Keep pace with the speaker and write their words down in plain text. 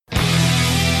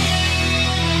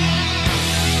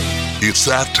It's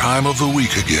that time of the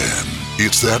week again.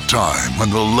 It's that time when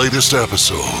the latest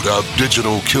episode of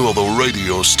Digital Kill the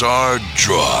Radio Star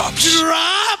drops.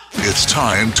 It's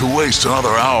time to waste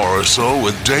another hour or so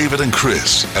with David and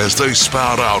Chris as they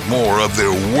spout out more of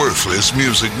their worthless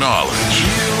music knowledge.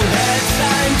 You had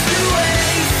time to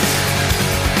waste,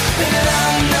 and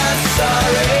I'm not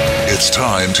sorry. It's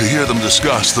time to hear them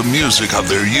discuss the music of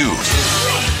their youth,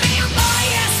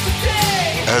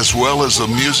 as well as the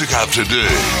music of today.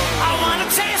 I wanna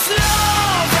taste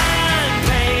love and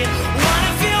pain,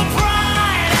 wanna feel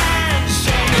pride and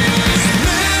shame.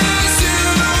 Miss you,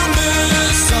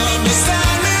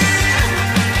 misunderstand me.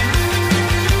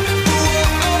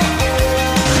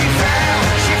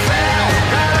 She fell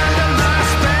right under my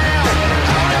spell.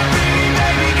 All of me,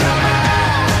 baby, come on.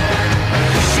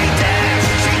 She dares.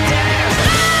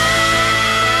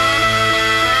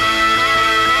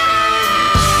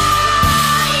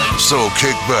 So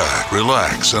kick back,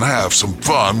 relax, and have some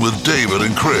fun with David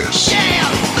and Chris.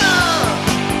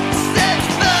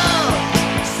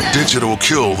 Digital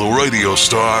Kill the Radio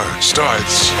Star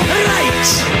starts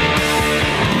Right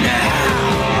now.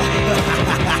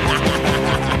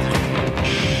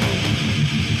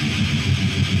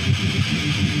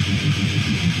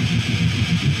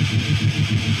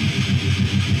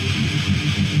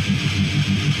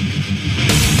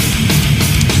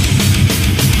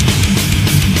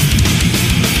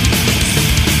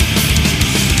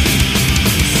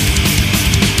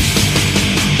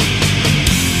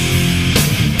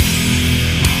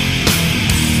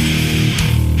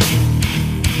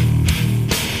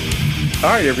 All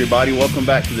right, everybody, welcome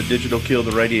back to the Digital Kill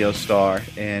the Radio Star.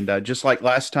 And just like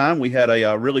last time, we had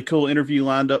a really cool interview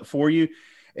lined up for you.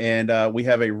 And we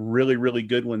have a really, really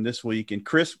good one this week. And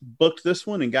Chris booked this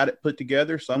one and got it put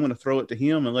together. So I'm going to throw it to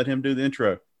him and let him do the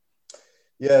intro.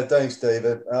 Yeah, thanks,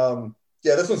 David.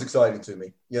 This one's exciting to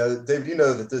me. David, you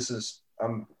know that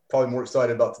I'm probably more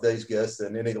excited about today's guest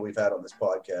than any that we've had on this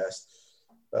podcast.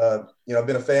 I've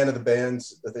been a fan of the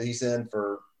bands that he's in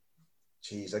for,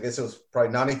 I guess it was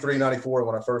probably 93, 94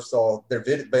 when I first saw their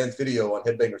band's video on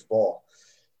Headbangers Ball.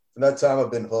 From that time, I've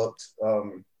been hooked.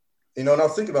 And I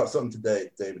was thinking about something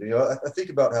today, David. I think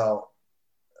about how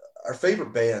our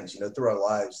favorite bands, through our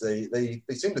lives, they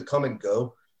seem to come and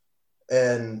go.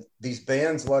 And these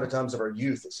bands, a lot of times of our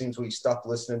youth, it seems we stop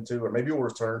listening to, or maybe we'll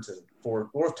return to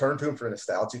them for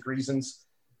nostalgic reasons.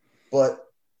 But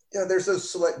there's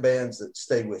those select bands that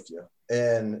stay with you,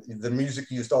 and the music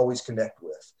you just always connect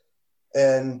with.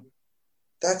 And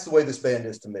that's the way this band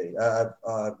is to me.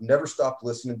 I've never stopped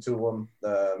listening to them.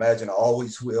 Imagine I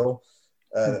always will.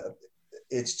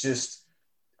 It's just,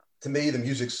 to me, the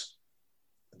music's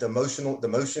the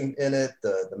motion in it,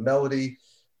 the melody.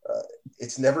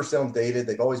 It's never sound dated.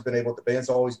 The band's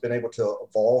always been able to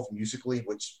evolve musically,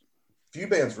 which few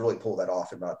bands really pull that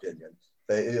off, in my opinion.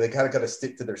 They kind of got to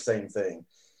stick to their same thing.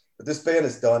 But this band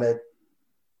has done it.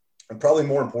 And probably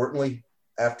more importantly,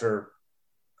 after,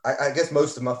 I guess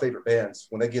most of my favorite bands,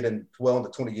 when they get in well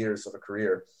into 20 years of a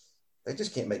career, they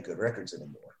just can't make good records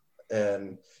anymore.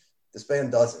 And this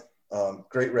band does it.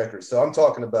 Great records. So I'm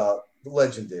talking about the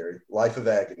legendary Life of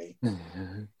Agony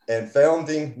and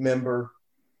founding member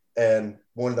and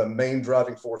one of the main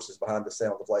driving forces behind the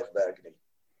sound of Life of Agony,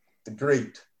 the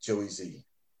great Joey Z.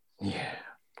 Yeah.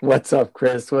 What's up,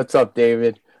 Chris? What's up,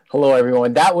 David? Hello,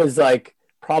 everyone. That was like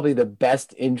probably the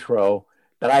best intro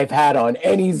that I've had on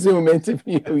any Zoom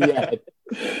interview yet.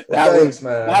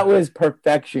 That was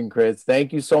perfection, Chris.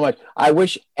 Thank you so much. I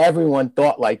wish everyone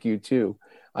thought like you too.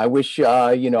 I wish,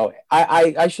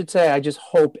 I should say, I just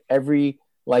hope every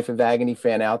Life of Agony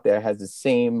fan out there has the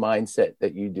same mindset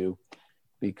that you do,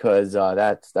 because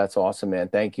that's awesome, man.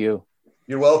 Thank you.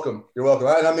 You're welcome. You're welcome.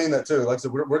 I mean that too. Like I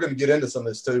said, we're going to get into some of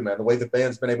this too, man. The way the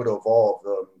band's been able to evolve.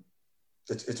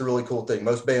 It's a really cool thing.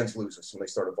 Most bands lose us when they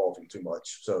start evolving too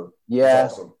much. So yeah,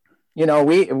 it's awesome.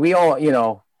 We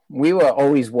all, we were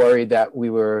always worried that we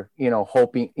were,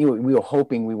 hoping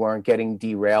we weren't getting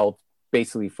derailed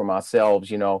basically from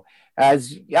ourselves.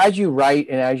 As you write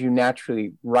and as you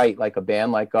naturally write, like a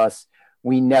band like us,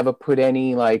 we never put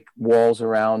any like walls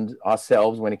around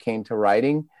ourselves when it came to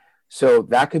writing. So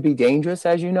that could be dangerous,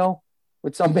 as you know,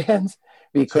 with some bands,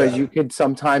 because you could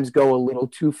sometimes go a little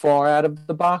too far out of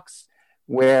the box,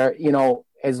 where,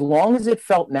 as long as it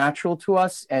felt natural to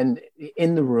us and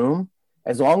in the room,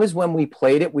 as long as when we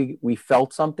played it, we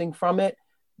felt something from it,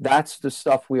 that's the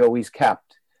stuff we always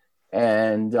kept.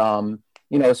 And,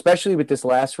 especially with this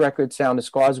last record, Sound of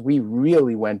Scars, we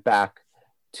really went back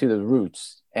to the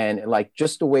roots, and like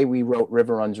just the way we wrote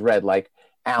River Runs Red, like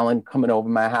Alan coming over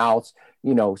my house,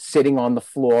 sitting on the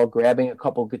floor, grabbing a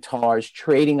couple guitars,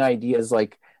 trading ideas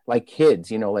like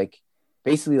kids, like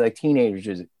basically like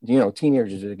teenagers,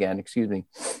 teenagers again, excuse me.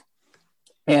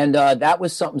 And that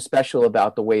was something special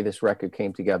about the way this record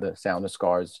came together, Sound of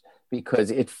Scars,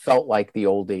 because it felt like the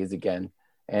old days again.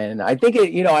 And I think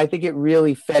it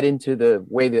really fed into the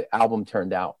way the album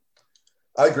turned out.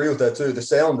 I agree with that too. The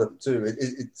sound of it too.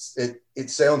 It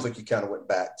sounds like you kind of went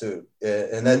back too,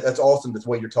 and that's awesome. The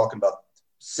way you're talking about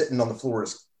sitting on the floor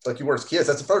like you were as kids.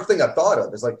 That's the first thing I thought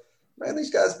of. It's like, man,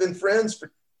 these guys have been friends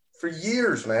for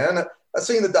years, man. I've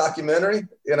seen the documentary.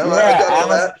 I got all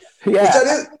that.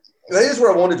 Yeah. That is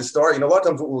where I wanted to start. A lot of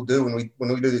times what we'll do when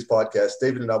we do these podcasts,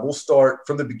 David and I, we'll start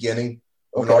from the beginning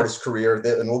of an artist's career,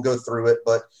 and we'll go through it.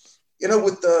 But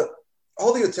with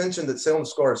all the attention that Sound of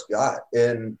Scars got,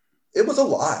 and it was a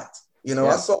lot.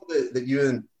 I saw that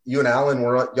you and Alan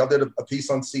y'all did a piece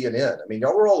on CNN. I mean,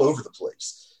 y'all were all over the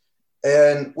place,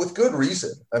 and with good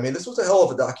reason. I mean, this was a hell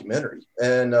of a documentary,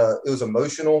 and it was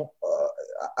emotional.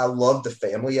 I loved the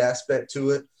family aspect to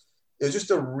it. It was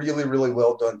just a really, really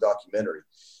well done documentary.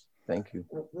 Thank you.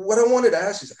 What I wanted to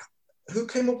ask is, who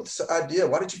came up with this idea?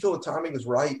 Why did you feel the timing was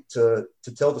right to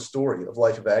tell the story of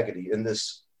Life of Agony in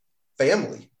this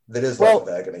family that is Life of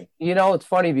Agony? It's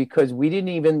funny because we didn't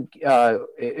even,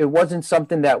 it wasn't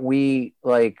something that we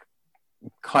like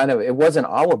it wasn't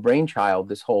our brainchild,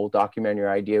 this whole documentary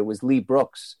idea. It was Lee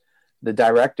Brooks, the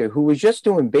director, who was just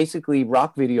doing basically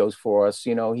rock videos for us.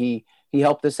 He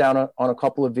helped us out on a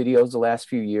couple of videos the last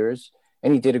few years,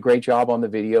 and he did a great job on the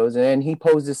videos. And then he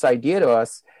posed this idea to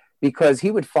us because he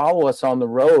would follow us on the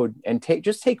road and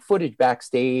take footage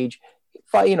backstage,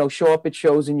 show up at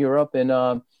shows in Europe.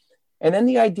 And then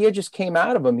the idea just came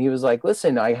out of him. He was like,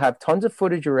 listen, I have tons of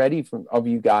footage already of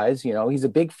you guys. He's a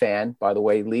big fan, by the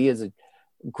way. Lee is a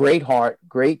great heart,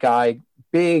 great guy,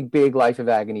 big Life of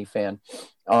Agony fan,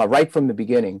 right from the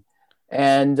beginning.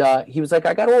 And he was like,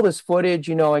 I got all this footage,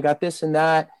 I got this and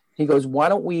that. He goes, why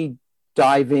don't we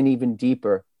dive in even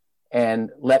deeper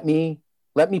and let me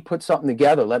put something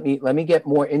together. Let me get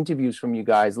more interviews from you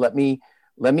guys. Let me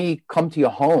come to your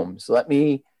homes. Let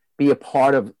me be a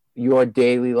part of your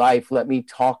daily life. Let me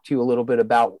talk to you a little bit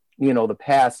about, the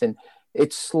past. And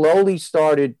it slowly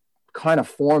started kind of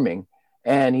forming.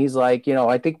 And he's like,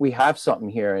 I think we have something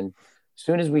here. And as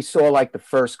soon as we saw like the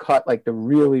first cut, like the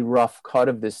really rough cut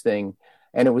of this thing,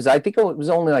 and I think it was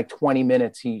only like 20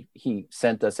 minutes he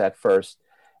sent us at first.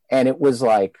 And it was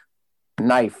like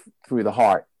knife through the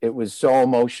heart. It was so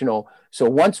emotional. So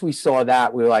once we saw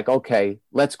that, we were like, okay,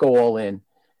 let's go all in.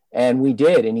 And we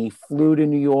did. And he flew to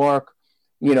New York.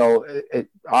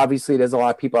 Obviously there's a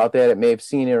lot of people out there that may have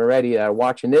seen it already that are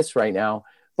watching this right now.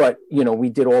 But, we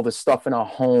did all the stuff in our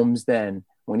homes then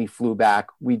when he flew back.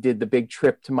 We did the big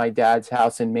trip to my dad's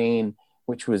house in Maine,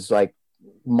 which was like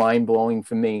mind blowing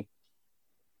for me.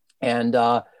 And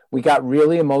we got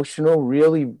really emotional,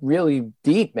 really, really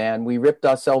deep, man. We ripped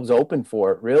ourselves open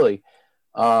for it, really.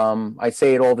 I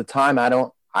say it all the time.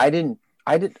 I didn't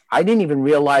even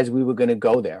realize we were going to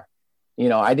go there.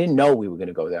 I didn't know we were going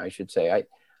to go there, I should say. I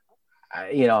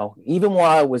even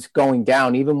while it was going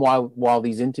down, even while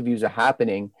these interviews are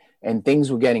happening and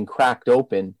things were getting cracked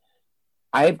open,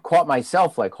 I caught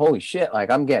myself like, holy shit,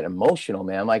 like I'm getting emotional,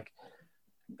 man. Like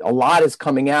a lot is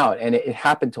coming out, and it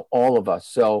happened to all of us.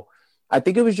 So I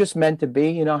think it was just meant to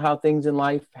be, how things in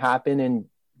life happen. And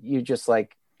you're just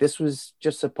like, this was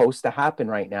just supposed to happen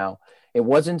right now. It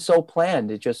wasn't so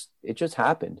planned. It just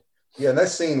happened. Yeah. And that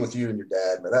scene with you and your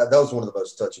dad, man, that was one of the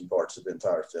most touching parts of the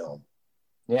entire film.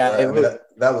 Yeah.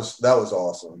 That was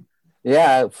awesome.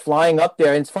 Yeah. Flying up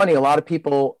there. And it's funny. A lot of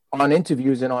people on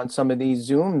interviews and on some of these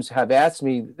Zooms have asked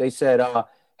me, they said,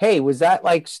 hey, was that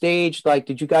like staged? Like,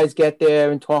 did you guys get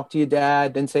there and talk to your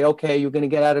dad, then say, okay, you're going to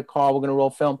get out of the car, we're going to roll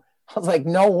film? I was like,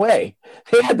 no way.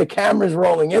 They had the cameras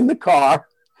rolling in the car,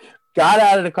 got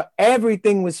out of the car.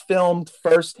 Everything was filmed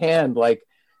firsthand. Like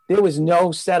there was no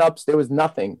setups. There was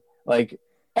nothing. Like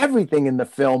everything in the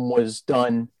film was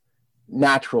done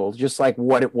natural, just like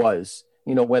what it was,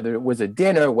 whether it was a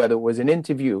dinner, whether it was an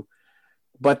interview.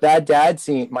 But that dad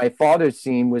scene, my father's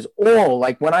scene, was all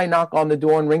like when I knock on the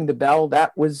door and ring the bell,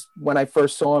 that was when I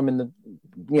first saw him in the,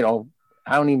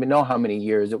 I don't even know how many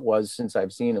years it was since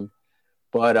I've seen him.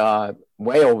 But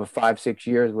way over 5-6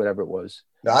 years, whatever it was.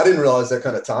 Now, I didn't realize that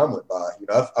kind of time went by.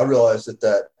 I realized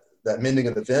that mending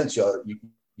of the fence,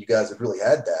 you guys have really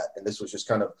had that. And this was just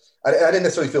kind of, I didn't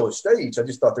necessarily feel it was staged. I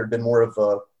just thought there'd been more of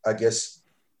I guess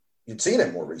you'd seen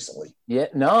it more recently. Yeah,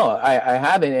 no, I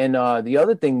haven't. And the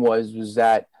other thing was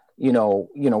that,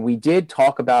 we did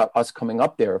talk about us coming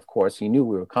up there. Of course, he knew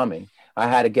we were coming. I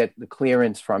had to get the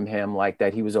clearance from him like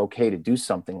that he was okay to do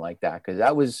something like that. Because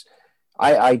that was,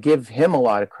 I give him a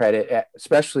lot of credit,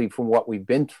 especially for what we've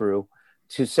been through,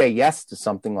 to say yes to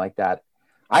something like that.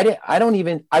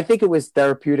 I think it was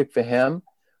therapeutic for him,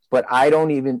 but I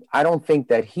don't think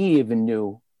that he even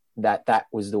knew that that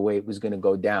was the way it was going to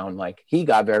go down. Like, he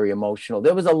got very emotional.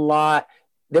 There was a lot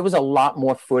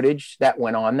more footage that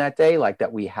went on that day, like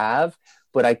that we have,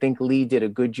 but I think Lee did a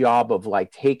good job of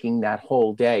like taking that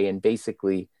whole day and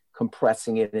basically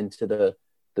compressing it into the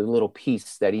little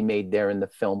piece that he made there in the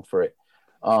film for it.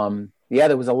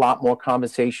 There was a lot more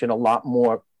conversation, a lot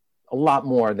more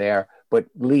there, but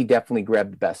Lee definitely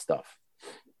grabbed the best stuff.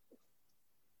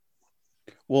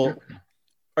 Well,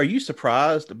 are you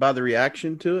surprised by the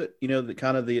reaction to it? You know, the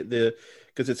kind of the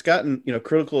because it's gotten, you know,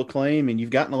 critical acclaim and you've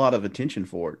gotten a lot of attention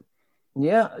for it.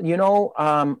 Yeah, you know,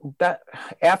 that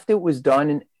after it was done,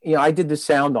 and you know, I did the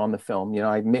sound on the film. You know,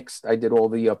 I did all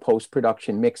the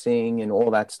post-production mixing and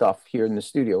all that stuff here in the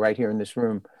studio, right here in this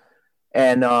room.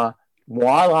 And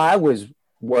while I was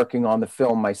working on the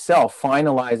film myself,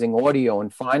 finalizing audio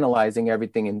and finalizing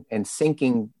everything and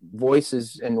syncing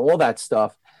voices and all that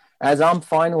stuff, as I'm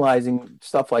finalizing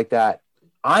stuff like that,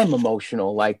 I'm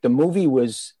emotional. Like, the movie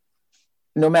was,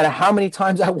 no matter how many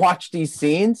times I watched these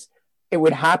scenes, it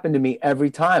would happen to me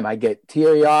every time. I get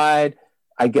teary-eyed.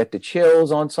 I get the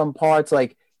chills on some parts.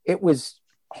 Like, it was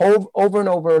over and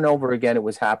over and over again, it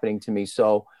was happening to me.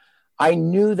 So I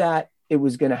knew that it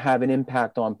was going to have an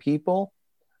impact on people.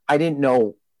 I didn't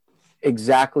know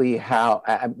exactly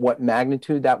what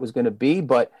magnitude that was going to be,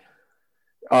 but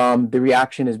the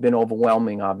reaction has been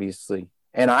overwhelming, obviously.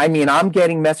 And I mean, I'm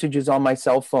getting messages on my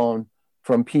cell phone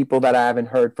from people that I haven't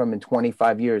heard from in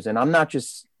 25 years. And I'm not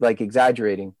just like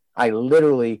exaggerating. I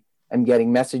literally am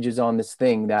getting messages on this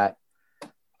thing that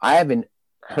I haven't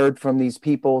heard from these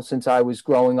people since I was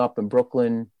growing up in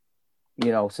Brooklyn,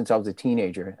 you know, since I was a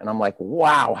teenager. And I'm like,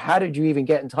 wow, how did you even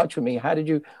get in touch with me?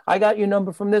 I got your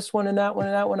number from this one and that one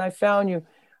and that one. I found you.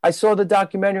 I saw the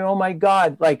documentary. Oh my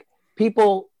God. Like,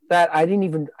 people that I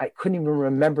couldn't even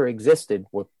remember existed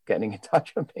were getting in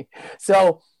touch with me.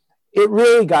 So it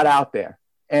really got out there.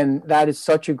 And that is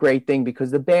such a great thing,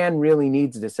 because the band really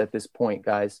needs this at this point,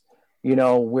 guys. You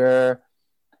know, we're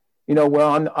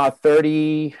on our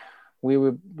 30,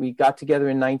 we got together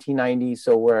in 1990.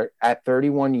 So we're at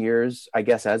 31 years, I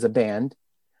guess, as a band.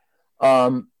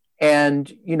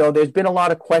 And, you know, there's been a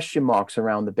lot of question marks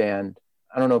around the band.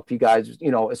 I don't know if you guys,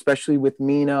 you know, especially with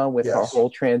Mina, with Yes. our whole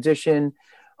transition,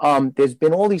 there's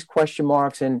been all these question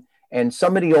marks, and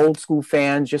some of the old school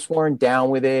fans just weren't down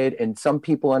with it. And some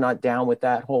people are not down with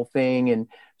that whole thing. And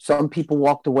some people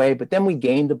walked away, but then we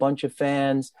gained a bunch of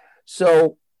fans.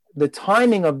 So the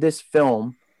timing of this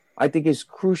film, I think, is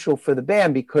crucial for the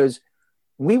band, because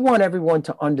we want everyone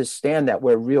to understand that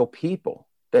we're real people,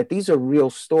 that these are real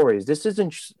stories. This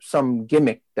isn't some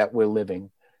gimmick that we're living.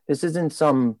 This isn't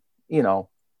some, you know,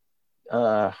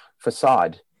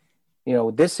 facade. You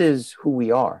know, this is who we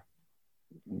are.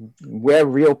 We're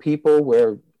real people.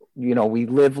 We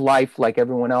live life like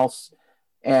everyone else.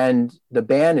 And the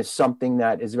band is something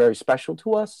that is very special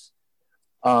to us.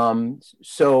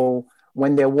 So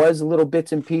when there was little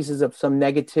bits and pieces of some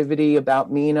negativity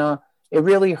about Mina, it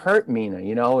really hurt Mina,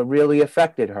 you know, it really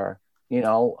affected her, you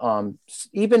know,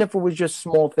 even if it was just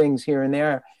small things here and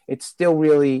there, it still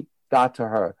really got to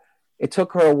her. It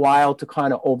took her a while to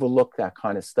kind of overlook that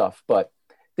kind of stuff. But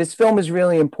this film is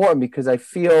really important because I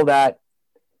feel that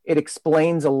it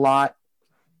explains a lot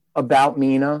about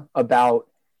Mina, about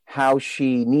how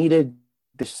she needed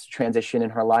this transition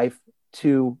in her life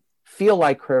to feel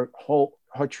like her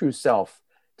true self,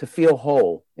 to feel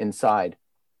whole inside.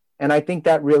 And I think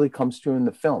that really comes through in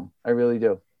the film. I really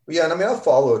do. Yeah, and I mean, I've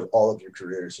followed all of your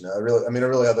careers. You know, I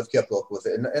really have kept up with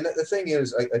it. And the thing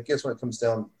is, I guess when it comes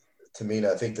down to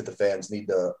Mina, I think that the fans need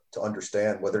to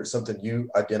understand whether it's something you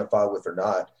identify with or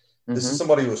not. Mm-hmm. This is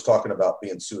somebody who was talking about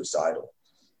being suicidal,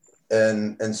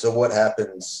 and so what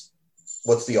happens?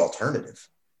 What's the alternative?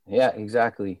 Yeah,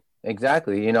 exactly.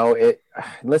 You know,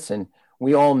 listen,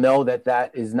 we all know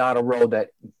that is not a road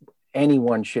that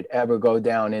anyone should ever go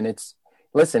down. And it's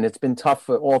been tough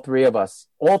for all three of us.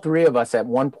 All three of us at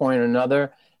one point or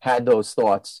another had those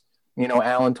thoughts. You know,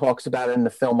 Alan talks about it in the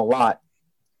film a lot.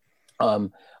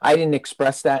 I didn't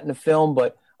express that in the film,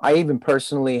 but I even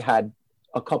personally had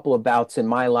a couple of bouts in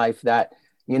my life that,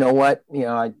 you know what, you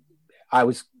know,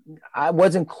 I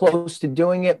wasn't close to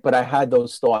doing it, but I had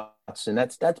those thoughts, and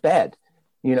that's bad,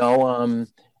 you know.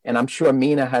 And I'm sure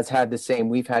Mina has had the same.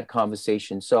 We've had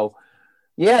conversations. So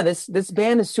yeah, this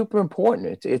band is super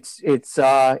important.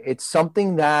 It's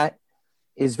something that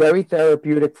is very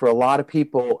therapeutic for a lot of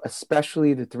people,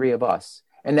 especially the three of us.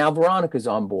 And now Veronica's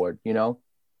on board, you know.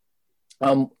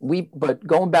 But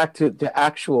going back to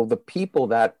the people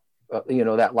that, you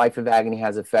know, that Life of Agony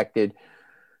has affected,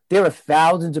 there are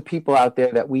thousands of people out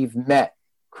there that we've met,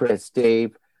 Chris,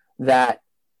 Dave, that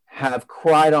have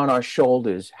cried on our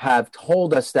shoulders, have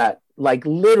told us that, like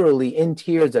literally in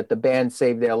tears, that the band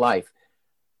saved their life.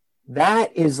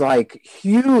 That is like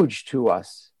huge to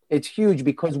us. It's huge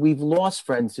because we've lost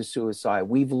friends to suicide.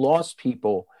 We've lost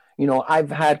people. You know, I've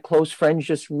had close friends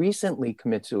just recently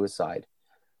commit suicide.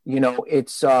 You know,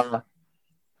 it's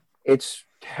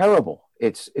terrible.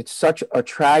 It's such a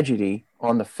tragedy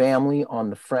on the family,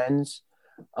 on the friends.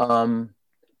 You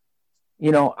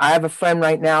know, I have a friend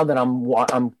right now that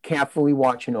I'm carefully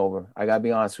watching over. I gotta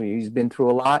be honest with you. He's been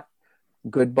through a lot.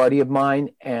 Good buddy of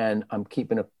mine, and I'm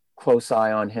keeping a close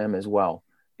eye on him as well,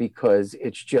 because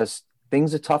it's just,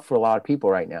 things are tough for a lot of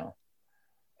people right now.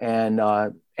 And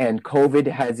COVID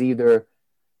has either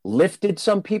lifted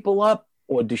some people up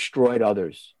or destroyed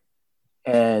others.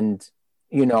 And,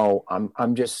 you know, I'm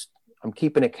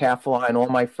keeping a careful eye on all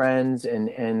my friends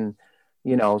and,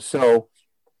 you know, so,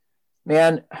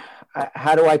 man,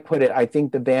 how do I put it? I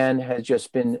think the band has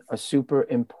just been a super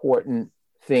important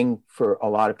thing for a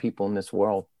lot of people in this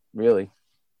world, really.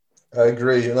 I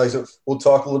agree. And like, so we'll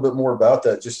talk a little bit more about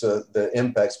that, just the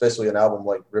impact, especially an album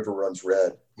like River Runs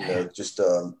Red, you know, just,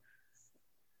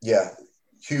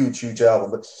 huge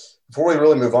album. But before we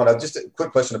really move on, I just a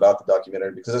quick question about the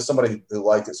documentary, because as somebody who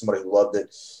liked it, somebody who loved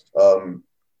it,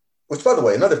 which, by the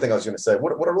way, another thing I was going to say,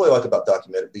 what I really like about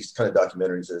these kind of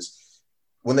documentaries is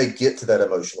when they get to that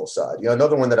emotional side. You know,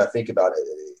 another one that I think about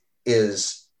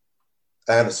is,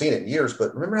 I haven't seen it in years,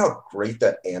 but remember how great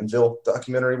that Anvil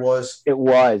documentary was? It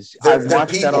was. I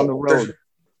watched that on the road.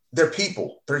 They're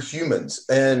people. They're humans.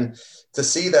 And to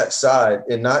see that side,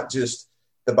 and not just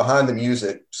the behind the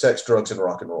music, sex, drugs, and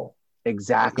rock and roll.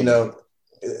 Exactly. You know,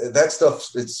 that stuff,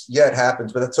 it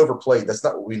happens, but that's overplayed. That's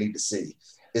not what we need to see.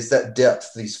 It's that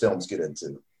depth these films get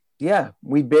into. Yeah,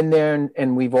 we've been there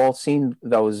and we've all seen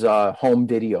those home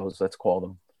videos, let's call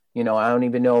them. You know, I don't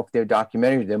even know if they're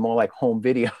documentaries. They're more like home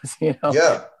videos, you know?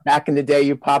 Yeah. Back in the day,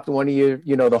 you popped one of your,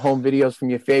 you know, the home videos from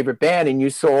your favorite band and you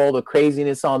saw all the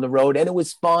craziness on the road, and it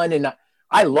was fun. And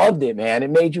I loved it, man. It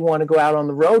made you want to go out on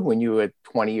the road when you were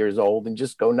 20 years old and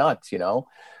just go nuts, you know?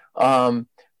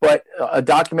 But a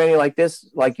documentary like this,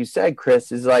 like you said,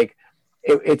 Chris, is like,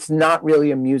 it's not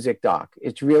really a music doc.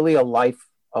 It's really a life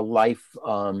doc,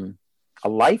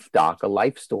 a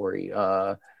life story.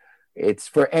 It's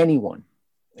for anyone.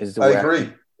 I agree.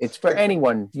 It's for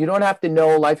anyone. You don't have to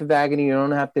know Life of Agony. You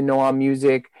don't have to know our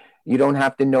music. You don't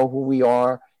have to know who we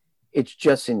are. It's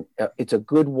just it's a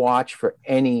good watch for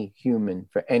any human,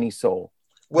 for any soul.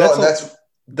 Well,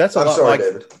 that's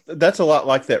a lot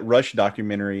like that Rush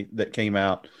documentary that came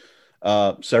out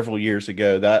several years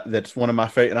ago. That's one of my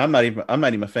favorite. And I'm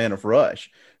not even a fan of Rush,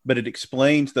 but it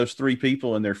explains those three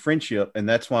people and their friendship, and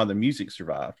that's why the music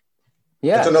survived.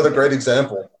 Yeah, it's another great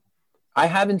example. I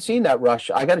haven't seen that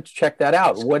Rush. I got to check that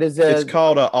out. What is it? It's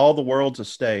called All the World's a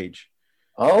Stage.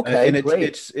 Oh, okay, and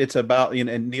great. It's about, you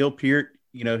know, and Neil Peart,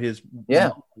 you know, his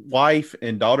wife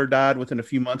and daughter died within a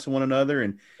few months of one another,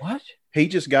 and what? He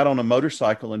just got on a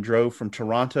motorcycle and drove from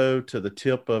Toronto to the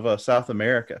tip of South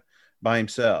America by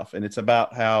himself, and it's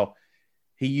about how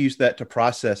he used that to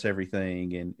process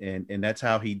everything, and that's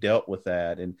how he dealt with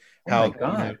that, and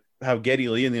how Geddy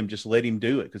Lee and them just let him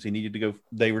do it because he needed to go.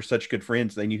 They were such good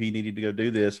friends; they knew he needed to go do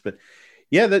this. But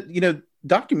yeah,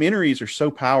 documentaries are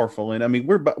so powerful, and I mean,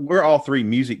 we're all three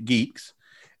music geeks,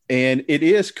 and it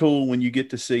is cool when you get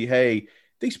to see, hey,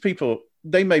 these people,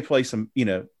 they may play some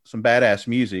badass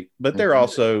music, but they're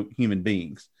also human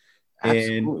beings.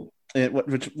 Absolutely. And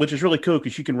which is really cool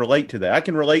because you can relate to that. I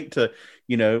can relate to,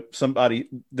 somebody,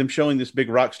 them showing this big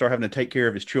rock star having to take care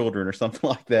of his children or something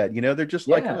like that. They're just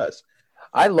like us.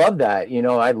 I love that.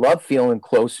 I love feeling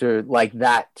closer like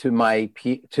that to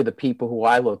the people who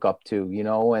I look up to,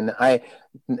 and I,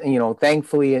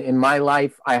 thankfully in my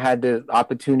life, I had the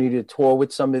opportunity to tour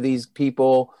with some of these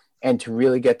people and to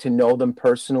really get to know them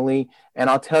personally. And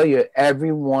I'll tell you,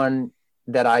 everyone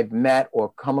that I've met or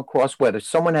come across, whether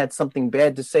someone had something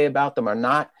bad to say about them or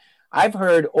not, I've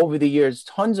heard over the years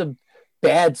tons of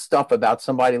bad stuff about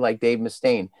somebody like Dave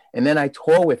Mustaine. And then I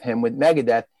tour with him with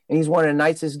Megadeth, and he's one of the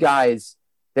nicest guys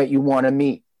that you want to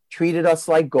meet. Treated us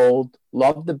like gold,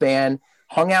 loved the band,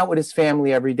 hung out with his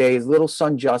family every day, his little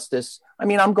son Justice. I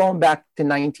mean, I'm going back to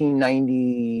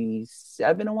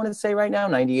 1997, I want to say right now,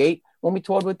 98, when we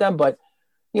toured with them. But,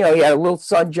 he had a little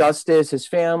son Justice, his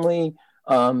family.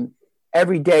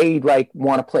 Every day he'd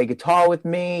want to play guitar with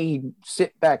me. He'd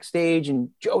sit backstage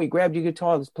and, Joey, grab your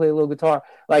guitar, let's play a little guitar.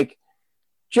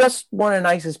 Just one of the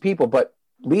nicest people. But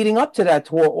leading up to that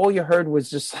tour, all you heard was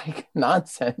just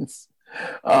nonsense.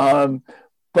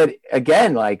 But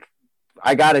again,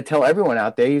 I got to tell everyone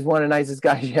out there, he's one of the nicest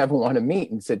guys you ever want to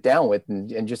meet and sit down with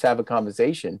and just have a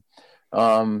conversation.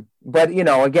 But you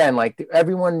know, again, like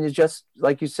everyone is just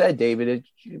like you said, David.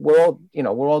 We're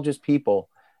all just people,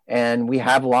 and we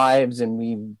have lives, and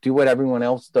we do what everyone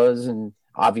else does, and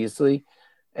obviously,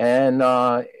 and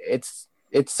it's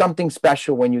something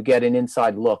special when you get an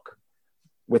inside look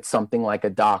with something like a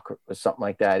doc or something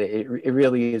like that. It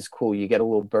really is cool. You get a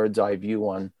little bird's eye view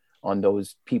on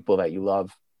those people that you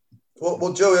love.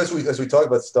 Well, Joe, as we talk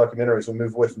about this documentary, as we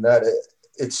move away from that,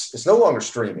 it's no longer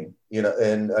streaming, you know,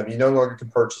 and you no longer can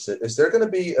purchase it. Is there going to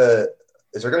be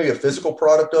a physical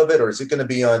product of it, or is it going to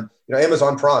be on, you know,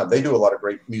 Amazon Prime? They do a lot of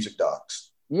great music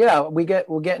docs. Yeah,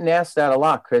 we're getting asked that a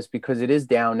lot, Chris, because it is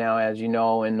down now, as you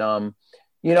know, and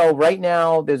you know, right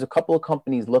now there's a couple of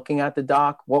companies looking at the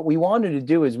doc. What we wanted to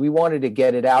do is we wanted to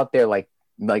get it out there, like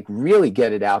really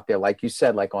get it out there, like you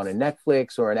said, like on a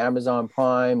Netflix or an Amazon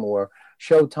Prime or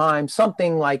Showtime,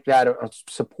 something like that, or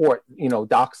support, you know,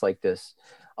 docs like this.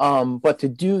 But to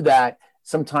do that,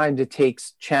 sometimes it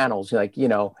takes channels, like, you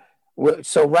know,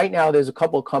 so right now there's a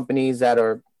couple of companies that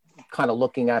are kind of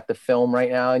looking at the film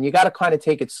right now, and you got to kind of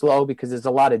take it slow because there's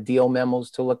a lot of deal memos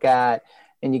to look at,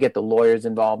 and you get the lawyers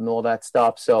involved and all that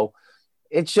stuff. So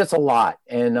it's just a lot,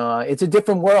 and it's a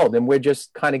different world, and we're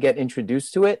just kind of getting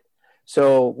introduced to it.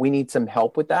 So we need some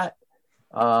help with that.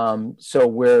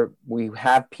 So we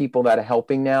have people that are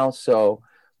helping now. So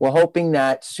we're hoping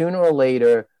that sooner or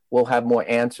later we'll have more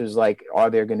answers. Like, are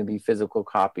there going to be physical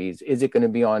copies? Is it going to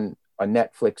be on a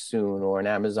Netflix soon or an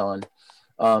Amazon?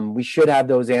 We should have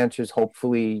those answers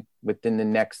hopefully within the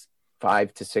next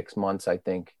 5 to 6 months, I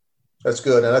think. That's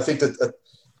good. And I think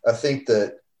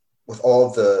that with all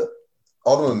the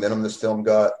momentum this film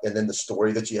got, and then the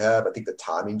story that you have, I think the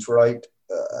timing's right.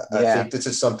 I think this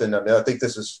is something, I don't think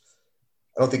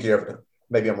you're ever going to,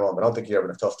 maybe I'm wrong, but I don't think you're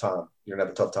having a tough time. You're going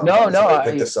to have a tough time. I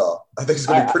think it's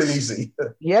going to be pretty easy.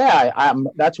 Yeah,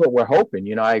 that's what we're hoping.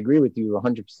 You know, I agree with you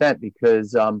 100%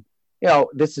 because, you know,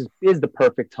 this is the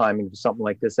perfect timing for something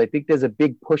like this. I think there's a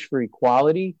big push for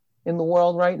equality in the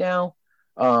world right now.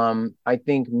 I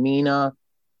think Mina,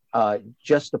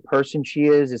 just the person she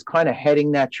is kind of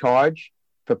heading that charge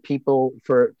for people,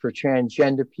 for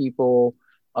transgender people.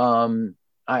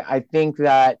 I think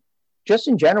that just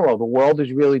in general, the world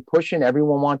is really pushing.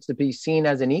 Everyone wants to be seen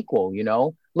as an equal, you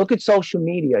know. Look at social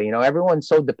media, you know, everyone's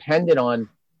so dependent on,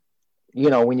 you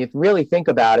know, when you really think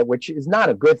about it, which is not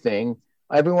a good thing.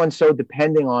 Everyone's so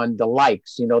depending on the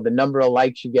likes, you know, the number of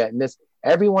likes you get, and this,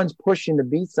 everyone's pushing to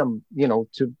be some, you know,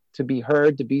 to be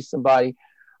heard, to be somebody.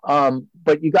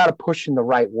 But you got to push in the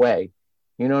right way.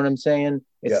 You know what I'm saying?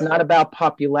 It's not about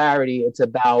popularity. It's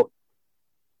about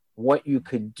what you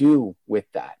could do with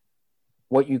that,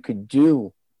 what you could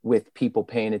do with people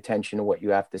paying attention to what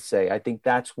you have to say. I think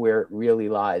that's where it really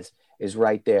lies, is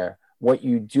right there. What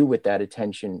you do with that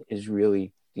attention is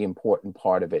really the important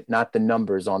part of it, not the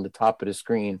numbers on the top of the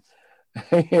screen.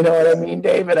 You know what I mean,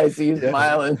 David? I see you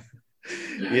smiling.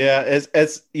 Yeah,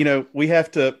 as you know, we have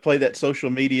to play that social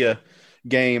media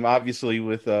game, obviously,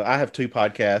 with I have 2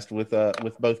 podcasts with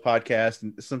both podcasts,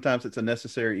 and sometimes it's a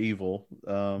necessary evil.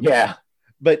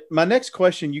 But my next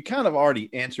question, you kind of already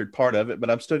answered part of it, but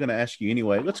I'm still going to ask you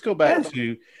anyway. Let's go back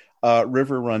to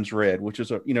River Runs Red, which is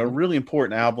a really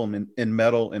important album in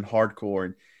metal and hardcore.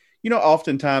 And you know,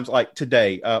 oftentimes, like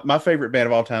today, my favorite band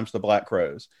of all time is the Black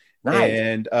Crowes. Nice.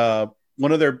 And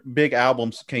one of their big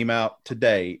albums came out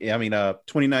today.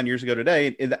 29 years ago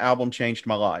today, and the album changed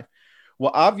my life.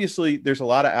 Well, obviously, there's a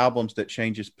lot of albums that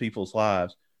changes people's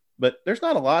lives, but there's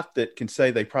not a lot that can say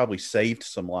they probably saved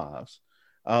some lives.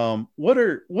 What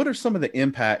are some of the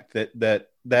impact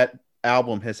that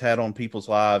album has had on people's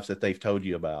lives that they've told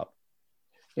you about?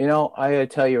 You know, I gotta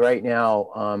tell you right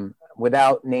now,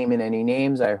 without naming any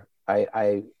names, I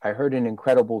heard an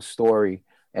incredible story,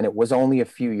 and it was only a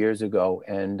few years ago.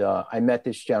 And I met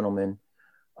this gentleman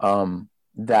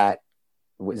that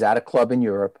was at a club in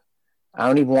Europe. I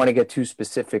don't even want to get too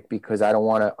specific because I don't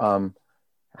want to,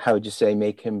 how would you say,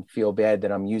 make him feel bad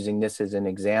that I'm using this as an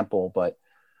example. But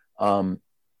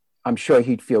I'm sure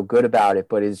he'd feel good about it.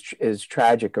 But his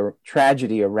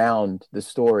tragedy around the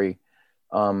story,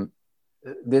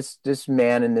 this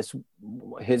man and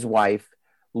his wife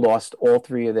lost all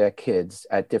 3 of their kids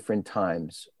at different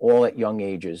times, all at young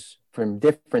ages, from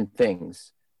different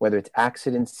things, whether it's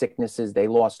accidents, sicknesses. They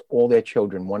lost all their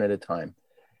children one at a time.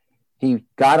 He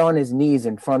got on his knees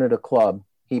in front of the club.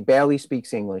 He barely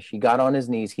speaks English. He got on his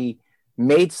knees. He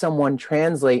made someone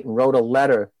translate and wrote a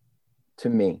letter to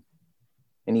me.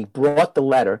 And he brought the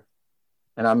letter,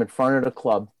 and I'm in front of the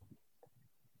club.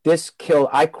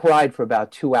 I cried for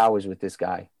about 2 hours with this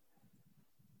guy.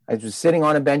 I was sitting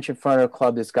on a bench in front of the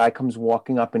club. This guy comes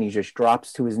walking up and he just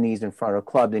drops to his knees in front of the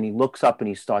club. Then he looks up and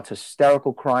he starts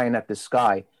hysterical crying at the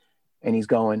sky. And he's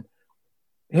going,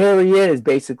 here he is,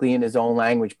 basically in his own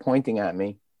language, pointing at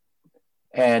me.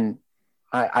 And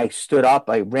I stood up.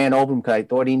 I ran over him because I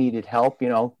thought he needed help,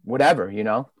 whatever,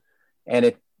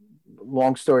 And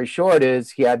long story short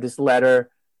is he had this letter,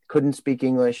 couldn't speak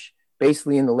English.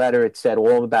 Basically in the letter, it said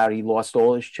all about he lost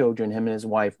all his children, him and his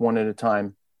wife, one at a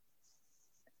time.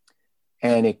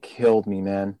 And it killed me,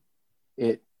 man.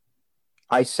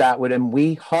 I sat with him.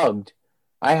 We hugged.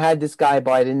 I had this guy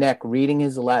by the neck reading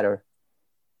his letter.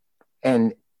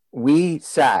 And we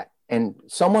sat. And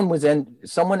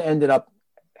someone ended up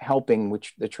helping with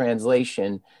the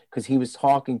translation because he was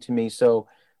talking to me. So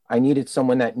I needed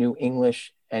someone that knew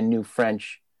English and knew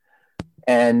French.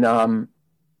 And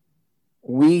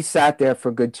we sat there for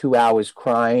a good 2 hours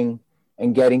crying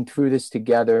and getting through this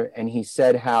together. And he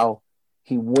said how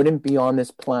he wouldn't be on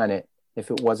this planet if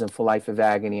it wasn't for Life of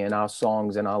Agony and our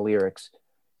songs and our lyrics.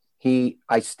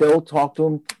 I still talk to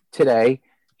him today.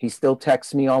 He still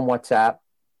texts me on WhatsApp,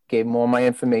 gave him all my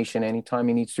information anytime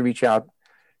he needs to reach out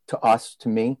to us, to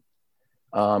me.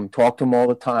 Talk to him all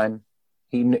the time.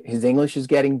 His English is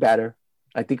getting better.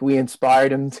 I think we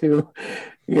inspired him to,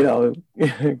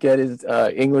 get his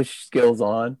English skills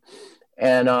on.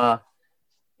 And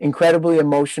incredibly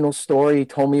emotional story. He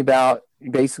told me about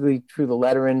basically through the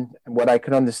letter and what I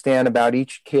could understand about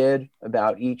each kid,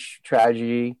 about each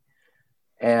tragedy,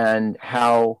 and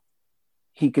how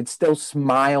he could still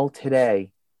smile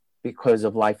today because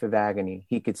of Life of Agony.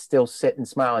 He could still sit and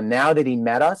smile. And now that he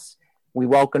met us, we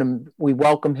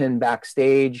welcome him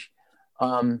backstage.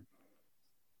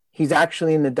 He's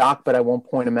actually in the doc, but I won't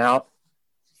point him out.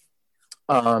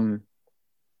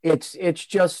 It's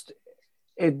just,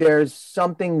 there's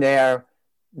something there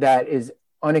that is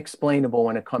unexplainable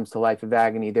when it comes to Life of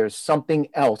Agony. There's something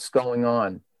else going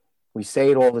on. We say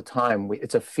it all the time.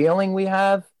 It's a feeling we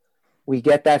have. We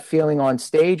get that feeling on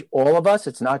stage, all of us.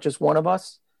 It's not just one of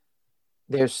us.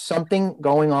 There's something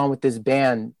going on with this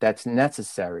band that's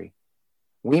necessary.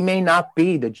 We may not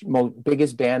be the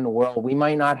biggest band in the world. We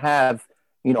might not have,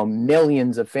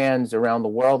 millions of fans around the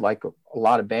world like a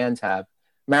lot of bands have.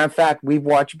 Matter of fact, we've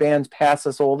watched bands pass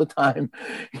us all the time,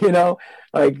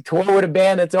 like tour with a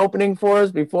band that's opening for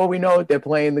us. Before we know it, they're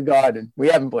playing the Garden. We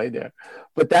haven't played there,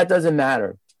 but that doesn't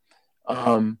matter.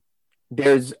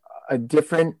 There's a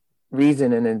different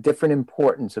reason and a different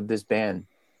importance of this band.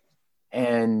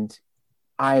 And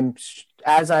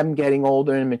as I'm getting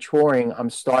older and maturing, I'm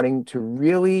starting to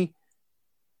really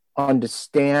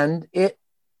understand it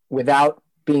without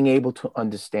being able to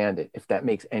understand it, if that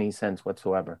makes any sense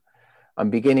whatsoever.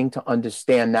 I'm beginning to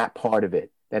understand that part of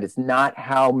it, that it's not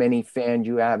how many fans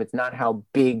you have. It's not how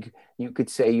big you could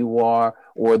say you are,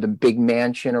 or the big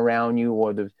mansion around you,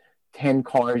 or the 10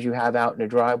 cars you have out in the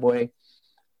driveway.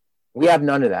 We have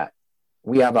none of that.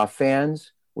 We have our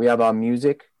fans, we have our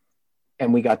music,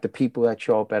 and we got the people that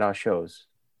show up at our shows.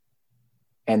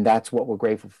 And that's what we're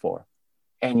grateful for.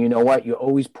 And you know what? You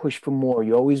always push for more.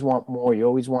 You always want more. You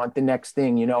always want the next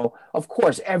thing, Of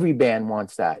course, every band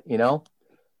wants that,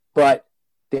 But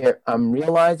I'm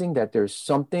realizing that there's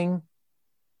something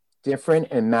different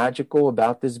and magical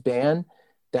about this band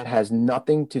that has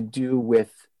nothing to do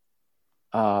with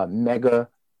mega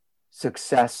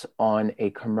success on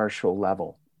a commercial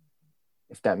level,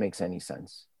 if that makes any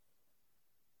sense.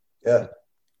 Yeah,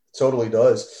 totally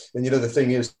does. And the thing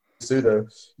is too, though,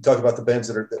 you talk about the bands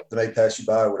that may pass you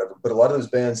by or whatever, but a lot of those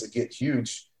bands that get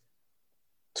huge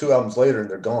 2 albums later and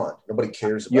they're gone. Nobody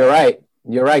cares about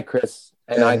You're right, Chris.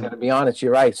 And I gotta be honest,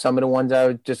 you're right. Some of the ones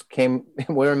that just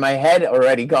were in my head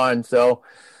already gone. So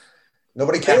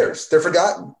nobody cares. They're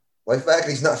forgotten. Life of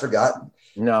Agony's not forgotten.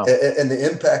 No. And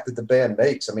the impact that the band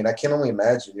makes. I mean, I can only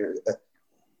imagine.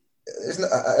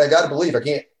 I got to believe, I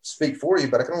can't speak for you,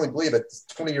 but I can only believe that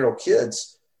 20-year-old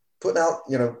kids putting out,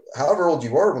 however old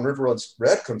you are when River Runs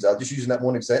Red comes out, just using that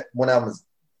one album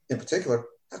in particular,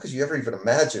 how could you ever even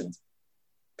imagine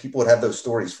people would have those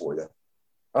stories for you?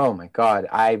 Oh my God.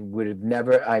 I would have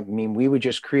never, we were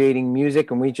just creating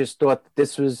music and we just thought that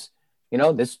this was,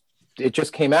 it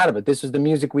just came out of it. This was the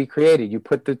music we created. You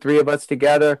put the three of us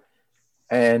together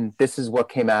and this is what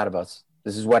came out of us.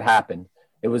 This is what happened.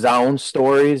 It was our own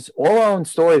stories. All our own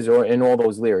stories are in all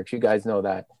those lyrics. You guys know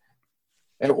that.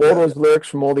 And all those lyrics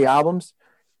from all the albums,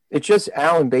 it's just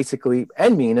Alan basically,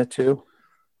 and Mina too,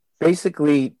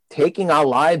 basically taking our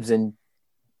lives and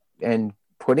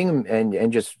putting them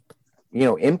and just,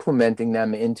 implementing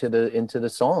them into the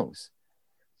songs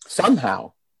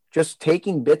somehow, just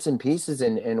taking bits and pieces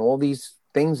and all these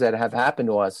things that have happened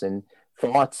to us and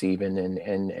thoughts even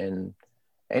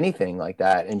anything like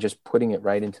that, and just putting it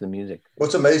right into the music.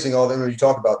 What's amazing, all when you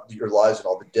talk about your lives and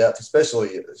all the depth,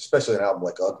 especially an album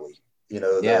like Ugly.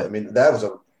 Yeah. I mean, that's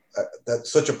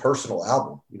such a personal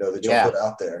album, that you put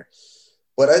out there.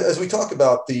 But as we talk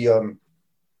about the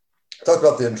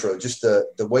intro, just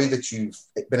the way that you've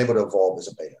been able to evolve as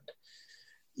a band.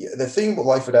 Yeah, the thing with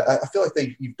Life of I feel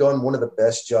like you've done one of the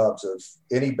best jobs of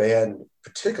any band,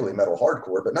 particularly metal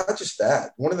hardcore, but not just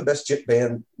that. One of the best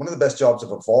jobs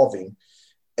of evolving.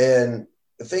 And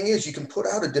the thing is, you can put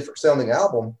out a different sounding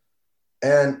album,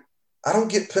 and I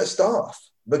don't get pissed off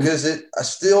because I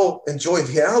still enjoy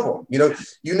the album.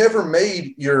 You never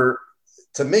made your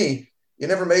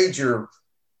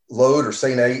Load or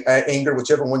Saint Anger,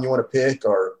 whichever one you want to pick,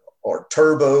 or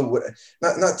Turbo,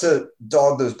 not to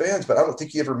dog those bands, but I don't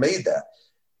think you ever made that.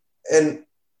 And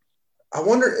I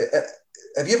wonder,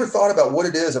 have you ever thought about what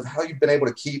it is of how you've been able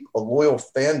to keep a loyal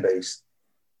fan base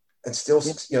and still,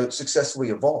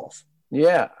 successfully evolve?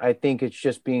 Yeah, I think it's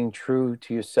just being true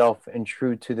to yourself and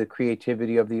true to the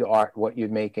creativity of the art, what you're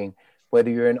making, whether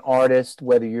you're an artist,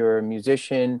 whether you're a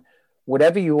musician,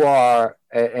 whatever you are,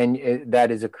 and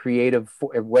that is a creative,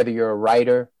 whether you're a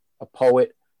writer, a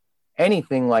poet,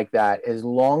 anything like that, as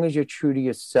long as you're true to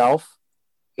yourself,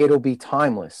 it'll be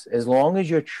timeless. As long as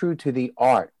you're true to the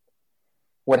art.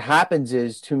 What happens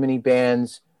is too many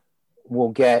bands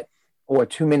or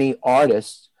too many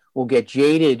artists will get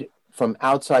jaded from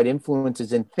outside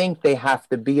influences and think they have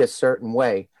to be a certain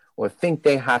way, or think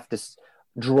they have to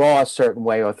draw a certain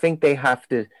way, or think they have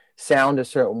to sound a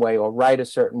certain way or write a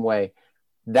certain way.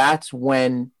 That's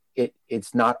when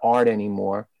it's not art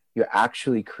anymore. You're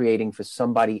actually creating for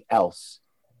somebody else.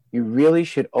 You really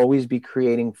should always be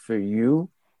creating for you,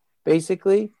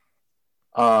 basically,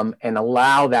 and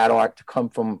allow that art to come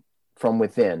from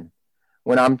within.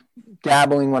 When I'm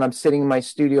dabbling, when I'm sitting in my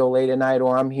studio late at night,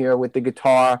 or I'm here with the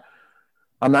guitar,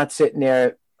 I'm not sitting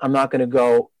there. I'm not going to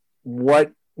go,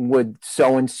 what would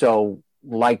so-and-so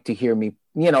like to hear me?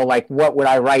 Like, what would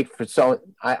I write for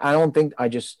I don't think. I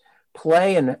just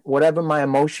play, and whatever my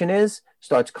emotion is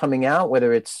starts coming out,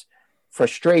 whether it's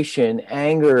frustration,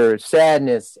 anger,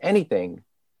 sadness, anything,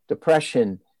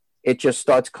 depression, it just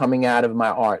starts coming out of my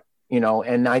art,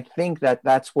 and I think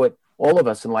that's what all of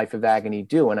us in Life of Agony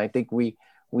do. And I think we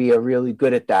are really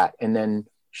good at that. And then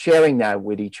sharing that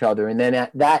with each other. And then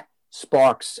that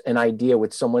sparks an idea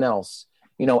with someone else.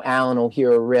 Alan will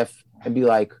hear a riff and be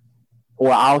like,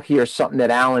 or I'll hear something that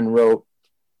Alan wrote,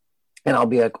 and I'll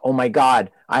be like, oh my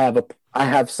God, I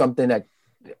have something that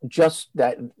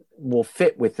will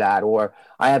fit with that. Or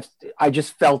I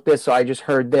just felt this, or I just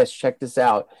heard this, check this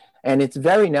out. And it's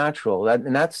very natural.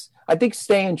 And that's, I think,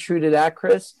 staying true to that,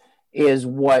 Chris, is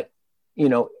what,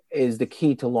 is the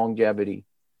key to longevity.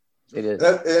 It is.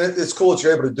 And it's cool that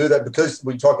you're able to do that, because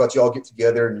we talk about you all get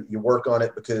together and you work on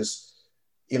it, because,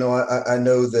 I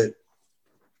know that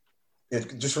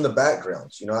just from the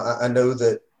backgrounds, I know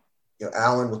that,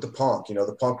 Alan with the punk,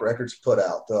 the punk records put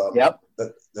out. Yep.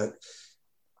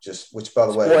 Which, by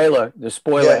the way, the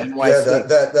spoiler. NYC.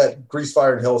 That Grease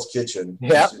Fire in Hell's Kitchen.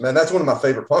 Yeah, man, that's one of my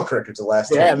favorite punk records of the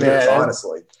last 10 years.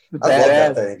 Honestly, I love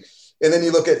that thing. And then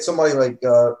you look at somebody like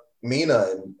Mina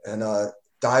and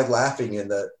Died Laughing, and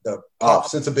the pop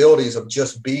sensibilities of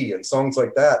Just Be and songs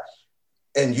like that,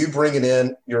 and you bringing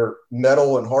in your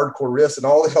metal and hardcore riffs, and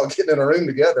all y'all getting in a room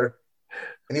together,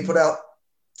 and you put out,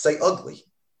 say, Ugly.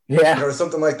 Yeah, or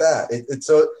something like that.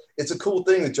 It's a cool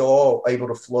thing that y'all all able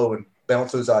to flow and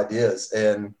bounce those ideas,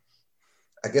 and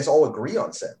I guess all agree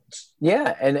on sounds.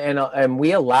 Yeah, and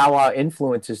we allow our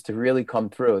influences to really come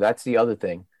through. That's the other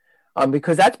thing,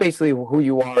 because that's basically who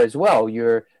you are as well.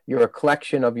 You're a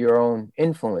collection of your own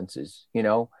influences.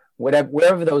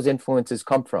 Wherever those influences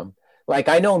come from. Like,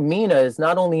 I know Mina is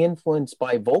not only influenced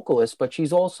by vocalists, but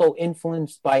she's also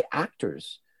influenced by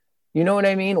actors. You know what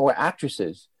I mean? Or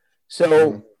actresses.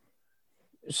 So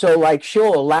like,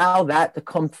 she'll allow that to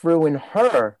come through in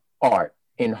her art,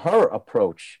 in her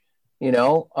approach.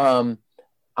 I'm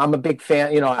a big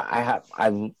fan.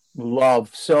 I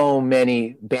love so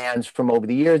many bands from over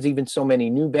the years, even so many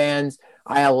new bands.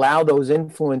 I allow those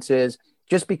influences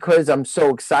just because I'm so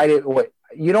excited. I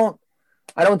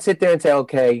don't sit there and say,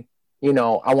 okay,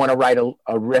 I want to write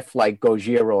a riff like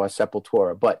Gojira or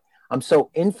Sepultura, but I'm so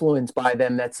influenced by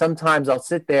them that sometimes I'll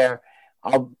sit there,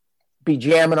 I'll be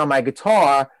jamming on my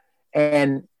guitar,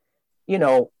 and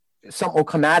something will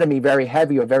come out of me very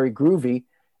heavy or very groovy,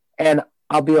 and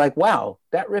I'll be like, wow,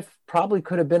 that riff probably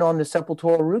could have been on the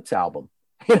Sepultura Roots album.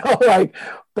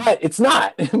 But it's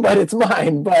not, but it's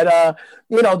mine. But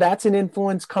that's an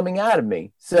influence coming out of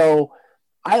me, so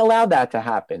I allow that to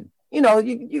happen. You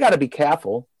got to be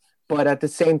careful, but at the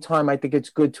same time, I think it's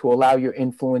good to allow your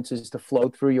influences to flow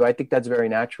through you. I think that's very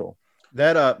natural.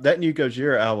 That new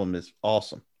Gojira album is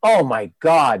awesome. Oh my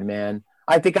God, man.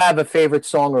 I think I have a favorite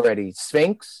song already.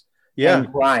 Sphinx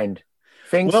and Grind.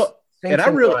 Sphinx, Well, Sphinx and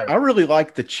I Grind. really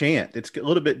like the chant. It's a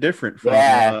little bit different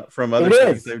from other it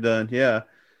things is. they've done. Yeah.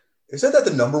 Isn't that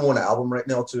the number one album right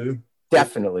now too?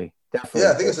 Definitely.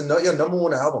 Yeah, I think it's number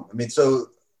one album. I mean, so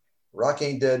rock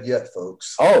ain't dead yet,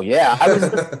 folks. Oh yeah,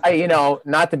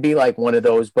 not to be like one of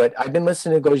those, but I've been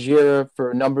listening to Gojira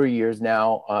for a number of years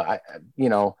now.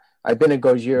 I've been a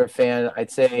Gojira fan.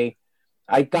 I'd say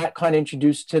I got kind of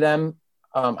introduced to them.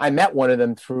 I met one of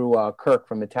them through Kirk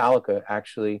from Metallica.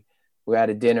 Actually, we had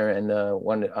a dinner, and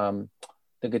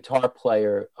the guitar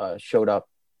player showed up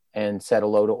and said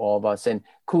hello to all of us. And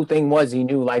cool thing was, he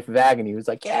knew Life of Agony. He was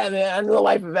like, "Yeah, man, I knew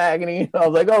Life of Agony." I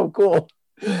was like, "Oh, cool."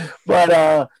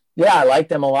 But yeah, I like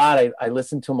them a lot. I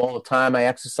listen to them all the time. I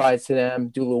exercise to them,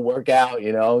 do a little workout,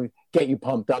 get you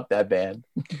pumped up, that band.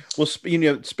 Well,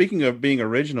 speaking of being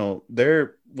original,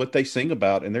 what they sing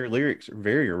about and their lyrics are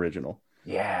very original.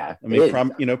 Yeah. I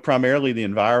mean, primarily the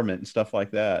environment and stuff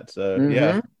like that. So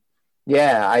yeah.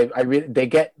 Yeah.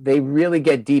 They really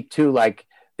get deep too. Like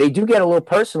they do get a little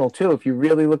personal too. If you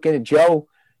really look into Joe,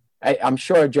 I'm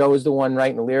sure Joe is the one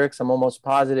writing the lyrics. I'm almost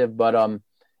positive, but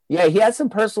yeah, he has some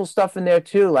personal stuff in there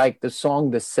too, like the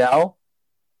song "The Cell."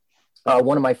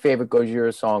 One of my favorite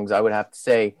Gojira songs, I would have to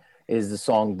say, is the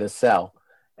song "The Cell,"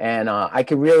 and I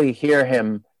can really hear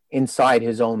him inside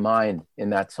his own mind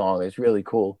in that song. It's really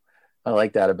cool. I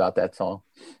like that about that song.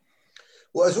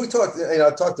 Well, as we talked, I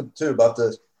talked too about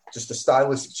the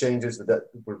stylistic changes that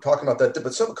we're talking about that,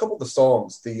 but a couple of the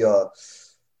songs, I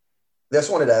just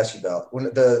wanted to ask you about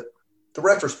when the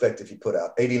retrospective you put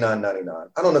out, 89, 99.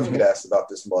 I don't know if you get asked about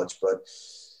this much, but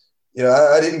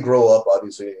I didn't grow up,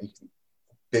 obviously,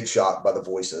 big shock by the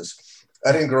Voices.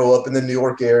 I didn't grow up in the New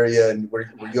York area and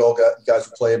where you guys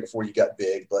were playing before you got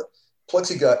big, but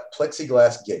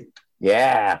Plexiglass Gate.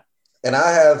 Yeah. And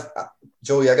I have,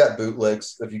 Joey, I got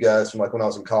bootlegs of you guys from like when I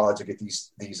was in college. I get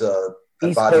these East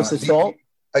Coast Assault?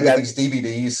 I got these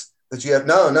DVDs that you have.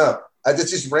 No. It's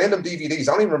just random DVDs.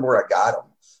 I don't even remember where I got them.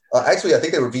 Actually, I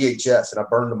think they were VHS, and I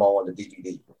burned them all on the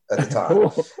DVD at the time.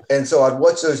 And so I'd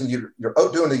watch those, and you're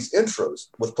out doing these intros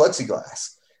with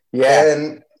Plexiglass.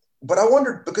 Yeah. But I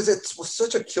wondered, because it was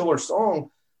such a killer song,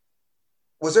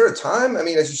 was there a time, I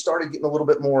mean, as you started getting a little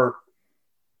bit more,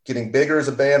 getting bigger as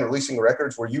a band, releasing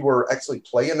records, where you were actually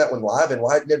playing that one live, and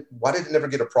why did it never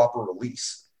get a proper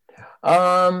release?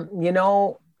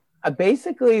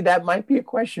 Basically, that might be a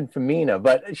question for Mina,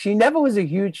 but she never was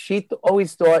she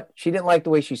always thought she didn't like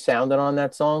the way she sounded on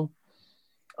that song.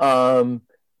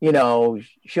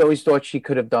 She always thought she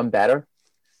could have done better.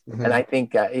 Mm-hmm. And I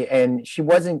think, and she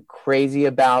wasn't crazy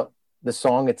about the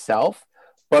song itself,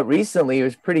 but recently it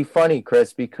was pretty funny,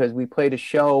 Chris, because we played a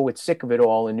show with Sick of It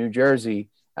All in New Jersey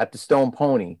at the Stone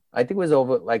Pony. I think it was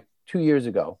over like 2 years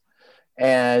ago.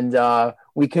 And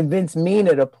we convinced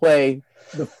Mina to play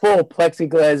the full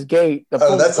Plexiglass Gate.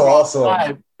 That's awesome.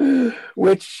 Live,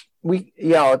 which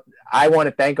I want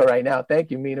to thank her right now. Thank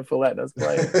you, Mina, for letting us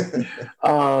play.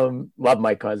 Love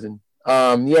my cousin.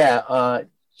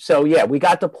 So we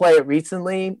got to play it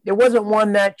recently. It wasn't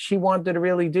one that she wanted to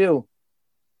really do.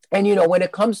 And, when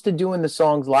it comes to doing the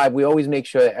songs live, we always make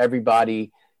sure that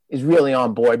everybody is really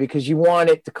on board, because you want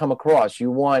it to come across.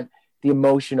 You want the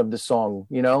emotion of the song,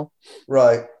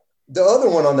 Right. The other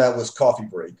one on that was Coffee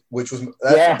Break, which was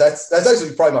that's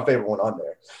actually probably my favorite one on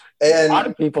there. And a lot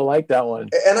of people like that one.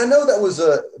 And I know that was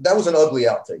an ugly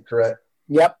outtake, correct?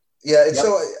 Yep. Yeah. And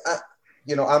so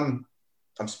I'm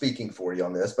speaking for you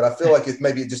on this, but I feel like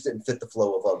maybe it just didn't fit the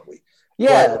flow of ugly.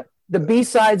 Yeah. But the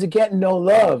B-sides are getting no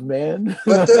love, man.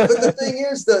 but the thing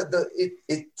is,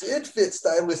 it did fit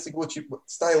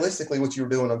stylistically what you were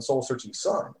doing on Soul Searching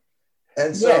Sun,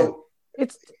 and so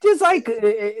it's just like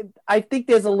I think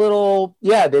there's a little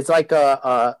there's like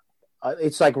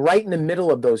it's like right in the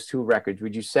middle of those two records.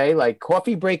 Would you say like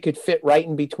Coffee Break could fit right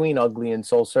in between Ugly and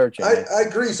Soul Searching? I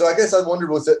agree. So I guess I wondered,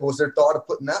 was there thought of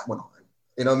putting that one on?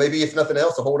 Maybe if nothing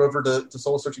else, to hold over to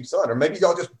Soul Searching Sun, or maybe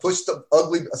y'all just push the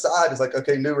Ugly aside. It's like,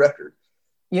 okay, new record.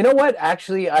 You know what?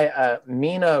 Actually,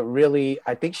 Mina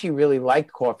I think she really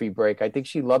liked Coffee Break. I think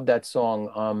she loved that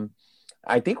song.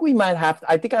 I think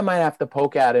I might have to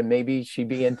poke at it. Maybe she'd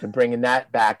be into bringing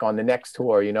that back on the next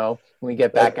tour, when we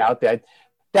get back out there.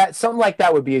 That something like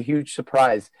that would be a huge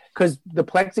surprise, because the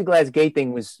Plexiglass Gate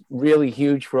thing was really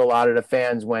huge for a lot of the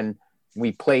fans when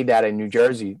we played that in New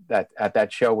Jersey, at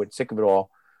that show with Sick of It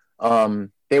All.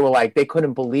 They were like, they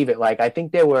couldn't believe it. Like, I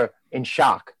think they were in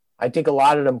shock. I think a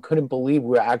lot of them couldn't believe we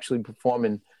were actually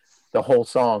performing the whole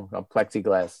song of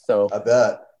Plexiglass. So I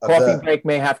bet. Coffee Break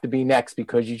may have to be next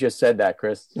because you just said that,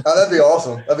 Chris. Oh, that'd be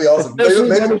awesome. That'd be awesome.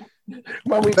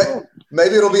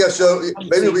 Maybe it'll be a show.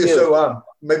 Maybe it'll be a show.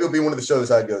 Maybe it'll be one of the shows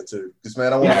I go to. Because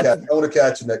man, I want to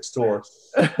catch you next tour.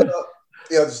 But,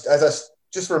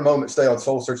 just for a moment, stay on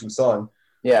Soul Searching Son.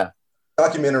 Yeah,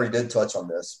 documentary did touch on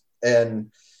this,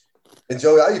 and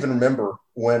Joey, I even remember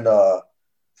when.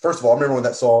 First of all, I remember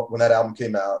when that album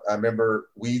came out. I remember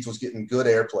Weeds was getting good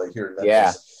airplay here in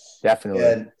Memphis. Yeah, definitely.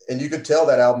 And you could tell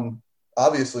that album.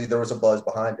 Obviously, there was a buzz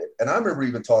behind it. And I remember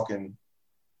even talking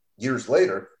years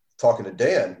later, talking to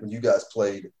Dan when you guys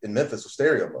played in Memphis with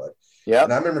Stereo Mud. Yeah.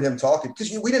 And I remember him talking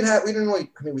because we didn't really.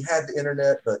 I mean, we had the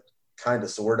internet, but kind of,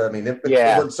 sort of. I mean, it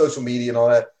wasn't social media and all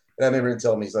that. And I remember him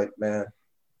telling me, he's like, "Man,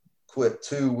 quit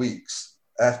 2 weeks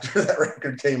after that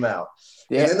record came out."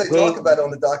 Yeah, and then they talk about it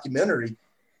on the documentary.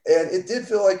 And it did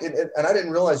feel like, and I didn't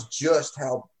realize just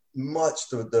how much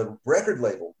the record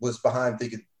label was behind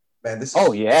thinking, man, this is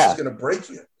going to break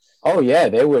you. Oh yeah.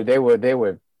 They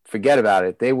were, forget about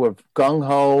it. They were gung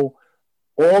ho,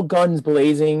 all guns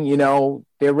blazing,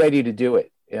 they're ready to do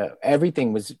it. Yeah.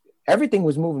 Everything was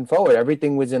moving forward.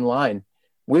 Everything was in line.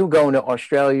 We were going to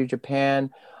Australia, Japan,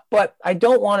 but I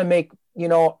don't want to make,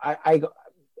 I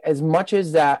as much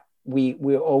as that, we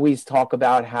always talk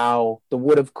about how the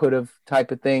would have, could have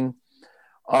type of thing.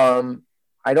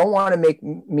 I don't want to make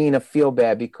Mina feel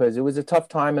bad because it was a tough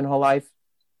time in her life.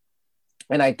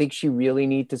 And I think she really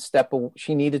needed to step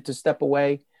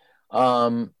away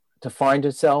to find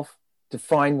herself, to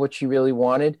find what she really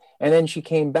wanted. And then she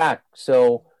came back.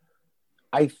 So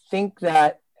I think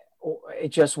that it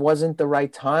just wasn't the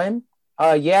right time.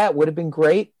 It would have been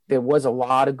great. There was a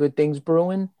lot of good things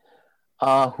brewing.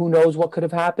 Who knows what could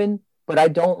have happened, but I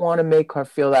don't want to make her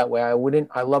feel that way.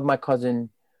 I love my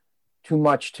cousin too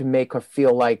much to make her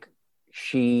feel like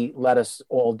she let us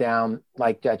all down,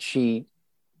 like that she,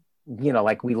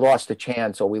 like we lost a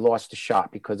chance or we lost a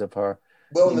shot because of her.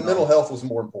 Well, and the mental health was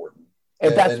more important.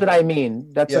 That's what I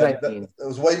mean. That's what I mean. It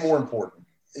was way more important.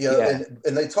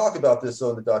 And they talk about this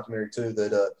on the documentary too,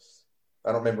 that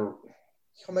I don't remember,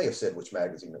 I may have said which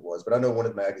magazine it was, but I know one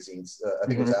of the magazines, I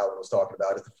think it was Alan was talking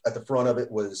about it. At the front of it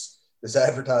was this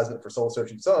advertisement for Soul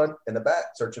Searching Son, and the back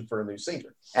searching for a new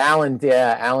singer.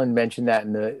 Alan mentioned that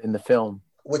in the film,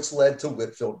 which led to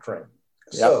Whitfield Crane.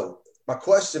 Yep. So my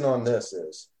question on this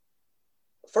is,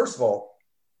 first of all,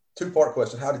 two-part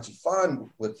question: how did you find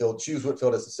Whitfield, choose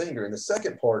Whitfield as a singer? And the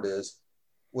second part is,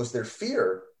 was there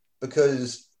fear?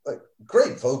 Because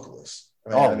great vocalist.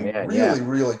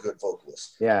 Really good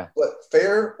vocalist. Yeah. But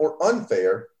fair or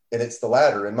unfair, and it's the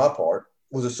latter in my part,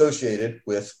 was associated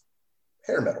with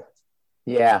hair metal.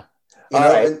 Yeah.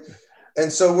 Right.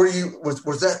 And so was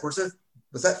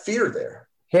that fear there?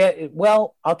 Yeah,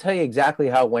 well, I'll tell you exactly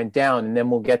how it went down, and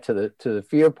then we'll get to the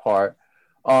fear part.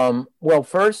 Well,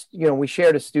 first, we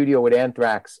shared a studio with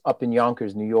Anthrax up in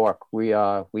Yonkers, New York. We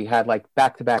had like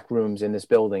back-to-back rooms in this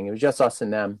building. It was just us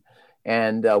and them.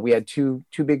 And we had two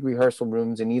big rehearsal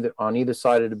rooms on either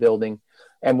side of the building,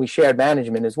 and we shared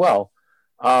management as well.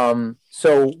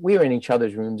 So we were in each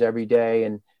other's rooms every day,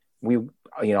 and we,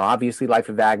 obviously Life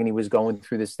of Agony was going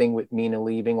through this thing with Mina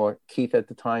leaving, or Keith at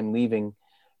the time leaving,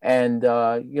 and we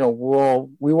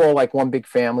were all like one big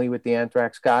family with the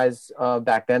Anthrax guys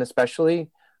back then, especially.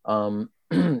 And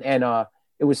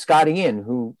it was Scotty Ian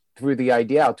who threw the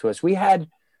idea out to us. We had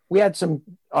some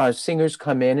singers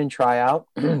come in and try out,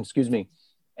 excuse me.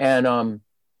 And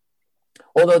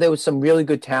although there was some really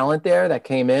good talent there that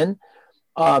came in,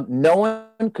 no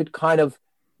one could kind of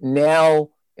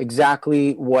nail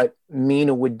exactly what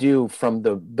Mina would do, from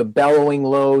the bellowing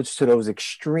lows to those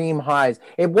extreme highs.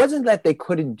 It wasn't that they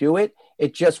couldn't do it.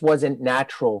 It just wasn't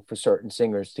natural for certain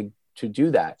singers to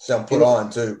do that. Some put on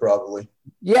too, probably.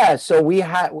 Yeah, so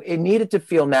it needed to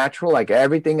feel natural, like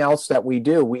everything else that we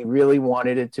do. We really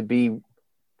wanted it to be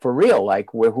for real, like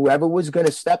whoever was going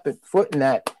to step foot in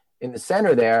the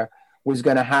center there was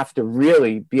going to have to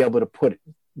really be able to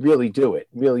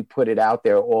really put it out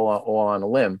there all on a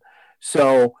limb.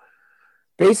 So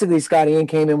basically, Scotty Ian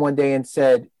came in one day and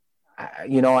said,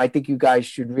 I think you guys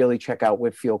should really check out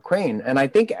Whitfield Crane. And I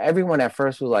think everyone at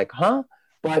first was like, huh?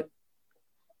 But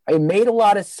it made a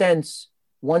lot of sense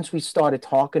once we started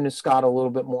talking to Scott a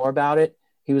little bit more about it.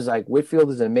 He was like,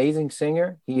 Whitfield is an amazing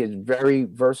singer. He is very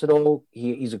versatile.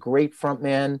 He's a great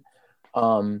frontman.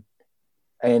 And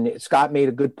Scott made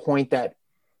a good point that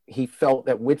he felt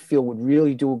that Whitfield would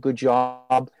really do a good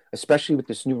job, especially with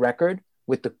this new record.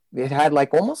 It had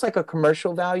like almost like a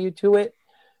commercial value to it,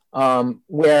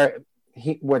 where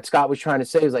what Scott was trying to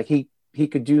say was like he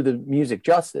could do the music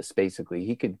justice. Basically,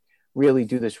 he could really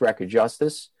do this record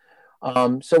justice.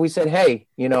 So we said, hey,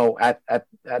 you know, at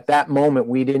that moment,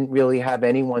 we didn't really have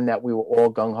anyone that we were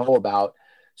all gung-ho about.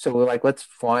 So we're like, let's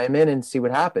fly him in and see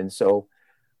what happens. So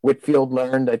Whitfield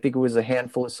learned, I think it was a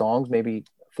handful of songs, maybe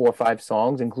 4 or 5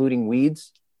 songs, including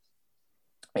Weeds.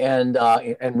 And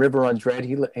River Runs Red,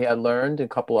 he had learned a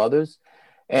couple others.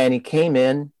 And he came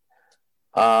in,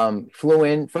 flew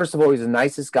in. First of all, he's the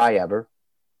nicest guy ever.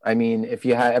 I mean, if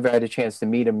you ever had a chance to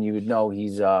meet him, you would know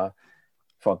he's a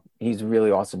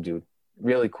really awesome dude.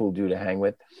 Really cool dude to hang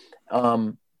with.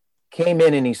 Came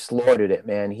in and he slaughtered it,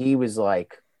 man. He was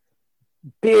like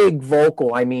big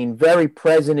vocal. I mean, very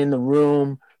present in the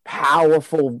room,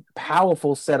 powerful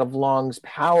set of lungs,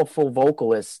 powerful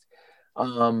vocalist.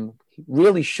 He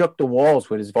really shook the walls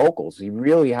with his vocals. He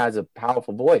really has a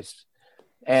powerful voice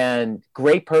and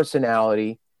great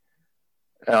personality.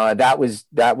 That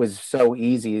was so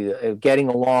easy. Getting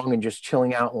along and just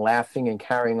chilling out and laughing and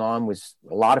carrying on was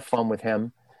a lot of fun with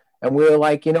him. And we were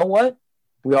like, you know what?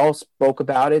 We all spoke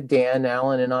about it. Dan,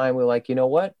 Alan, and I were like, you know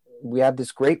what? We have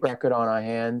this great record on our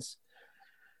hands.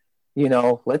 You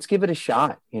know, let's give it a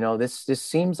shot. You know, this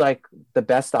seems like the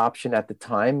best option at the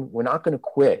time. We're not going to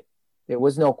quit. There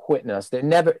was no quitting us.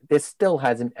 There still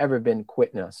hasn't ever been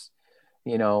quitting us.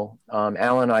 You know, Alan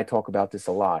and I talk about this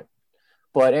a lot.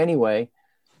 But anyway,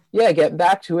 yeah, getting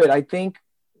back to it, I think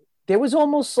there was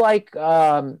almost like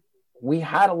we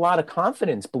had a lot of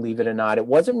confidence, believe it or not. It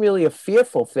wasn't really a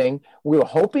fearful thing. We were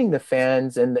hoping the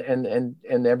fans and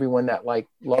everyone that like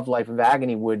loved Life of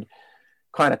Agony would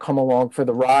kind of come along for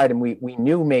the ride. And we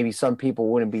knew maybe some people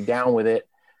wouldn't be down with it.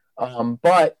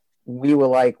 But we were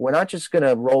like, we're not just going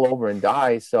to roll over and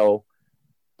die. So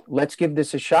let's give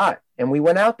this a shot. And we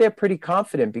went out there pretty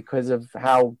confident because of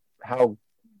how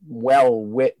well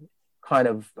Whit kind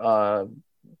of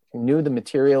knew the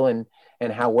material and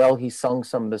how well he sung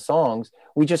some of the songs.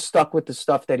 We just stuck with the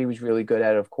stuff that he was really good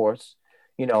at, of course,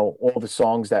 you know, all the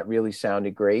songs that really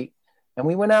sounded great. And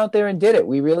we went out there and did it.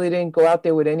 We really didn't go out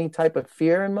there with any type of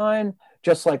fear in mind,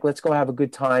 just like, let's go have a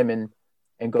good time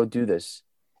and go do this.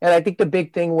 And I think the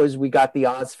big thing was we got the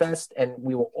Ozfest and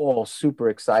we were all super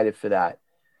excited for that.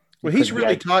 Well, he's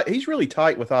really tight. He's really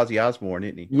tight with Ozzy Osbourne,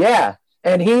 isn't he? Yeah.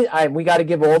 And we got to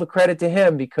give all the credit to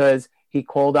him because he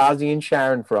called Ozzy and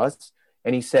Sharon for us.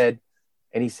 And he said,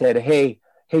 hey,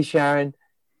 Sharon,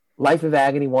 Life of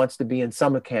Agony wants to be in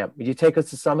summer camp. Would you take us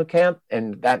to summer camp?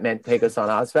 And that meant take us on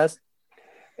Ozfest.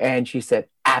 And she said,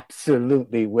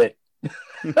 absolutely, Whit.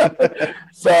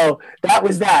 So that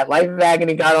was that. Life of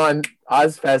Agony got on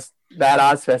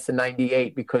Ozfest in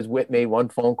 98 because Whit made one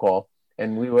phone call.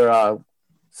 And we were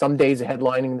some days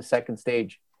headlining the second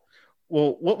stage.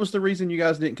 Well, what was the reason you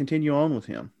guys didn't continue on with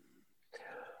him?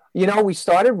 You know, we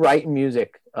started writing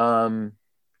music. And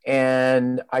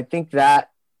I think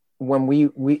that when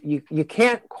you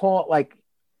can't call, like,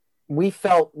 we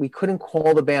felt we couldn't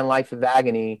call the band Life of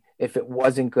Agony if it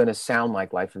wasn't going to sound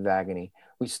like Life of Agony.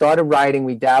 We started writing,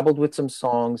 we dabbled with some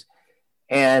songs,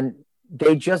 and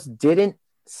they just didn't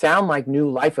sound like new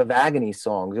Life of Agony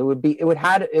songs. It would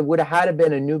have had to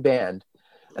been a new band.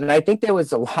 And I think there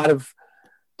was a lot of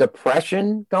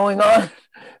depression going on.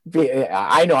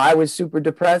 I know I was super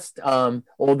depressed,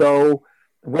 although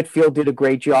Whitfield did a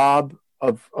great job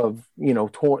of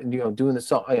doing the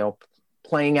song,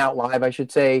 playing out live, I should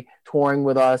say, touring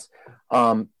with us.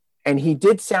 And he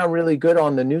did sound really good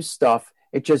on the new stuff.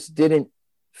 It just didn't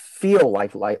feel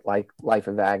like Life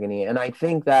of Agony. And I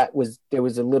think there was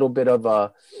a little bit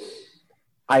of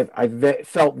I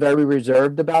felt very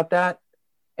reserved about that.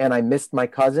 And I missed my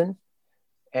cousin.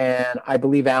 And I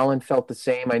believe Alan felt the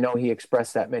same. I know he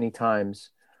expressed that many times,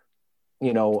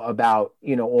 about,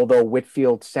 although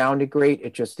Whitfield sounded great,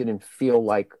 it just didn't feel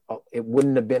like it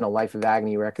wouldn't have been a Life of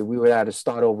Agony record. We would have to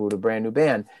start over with a brand new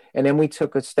band. And then we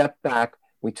took a step back.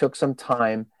 We took some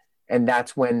time. And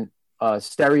that's when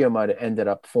Stereo Mud ended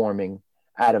up forming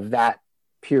out of that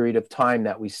period of time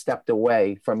that we stepped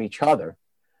away from each other.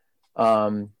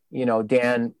 Dan,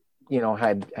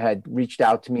 had reached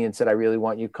out to me and said, I really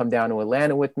want you to come down to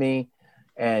Atlanta with me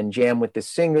and jam with this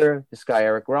singer, this guy,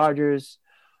 Eric Rogers,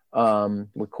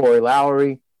 with Corey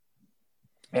Lowry.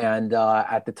 And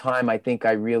at the time, I think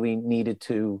I really needed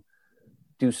to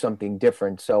do something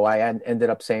different. So I ended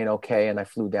up saying, okay. And I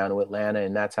flew down to Atlanta,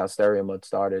 and that's how Stereo Mud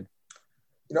started.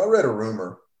 I read a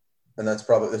rumor, and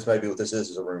this may be what this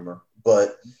is a rumor,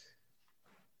 but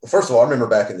first of all, I remember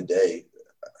back in the day,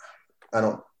 I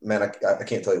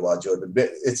can't tell you why, Joe, but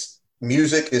it's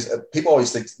music is, people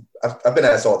always think, I've been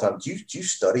asked all the time, do you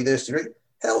study this? Do you read?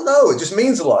 Hell no, it just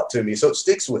means a lot to me. So it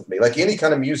sticks with me. Like any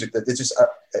kind of music that it's just,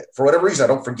 for whatever reason, I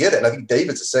don't forget it. And I think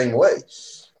David's the same way.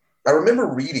 I remember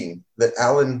reading that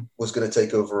Alan was going to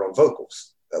take over on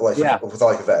vocals. Life with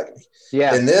Life of Agony.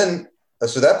 Yeah. And then,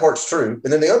 so that part's true.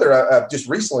 And then the other I've just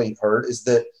recently heard is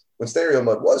that when Stereo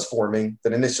Mud was forming,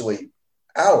 that initially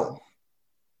Alan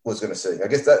was going to sing. I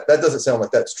guess that doesn't sound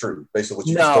like that's true, based on what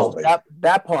you just told me.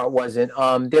 That part wasn't.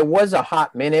 There was a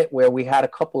hot minute where we had a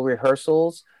couple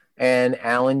rehearsals and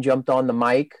Alan jumped on the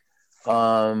mic.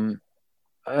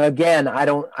 Again,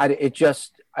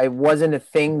 it wasn't a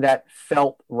thing that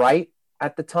felt right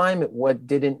at the time. It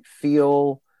didn't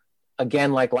feel,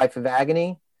 again, like Life of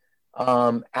Agony.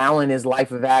 Alan is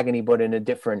Life of Agony, but in a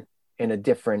different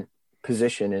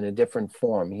position, in a different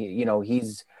form.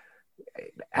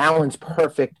 Alan's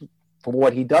perfect for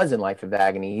what he does in Life of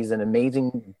Agony. He's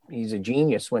a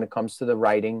genius when it comes to the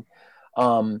writing.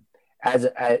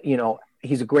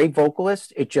 He's a great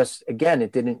vocalist. It just, again,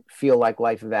 it didn't feel like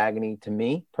Life of Agony to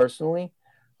me personally.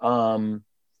 It's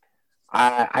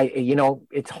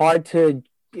hard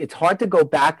to go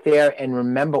back there and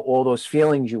remember all those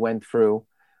feelings you went through.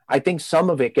 I think some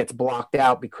of it gets blocked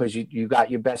out because you got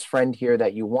your best friend here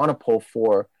that you want to pull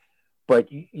for, but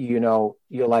you're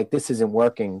like, this isn't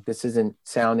working. This isn't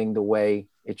sounding the way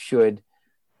it should.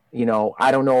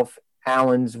 I don't know if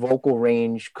Alan's vocal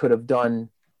range could have done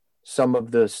some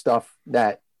of the stuff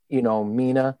that,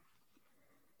 Mina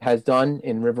has done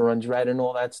in River Runs Red and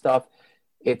all that stuff.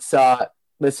 It's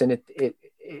listen,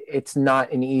 it's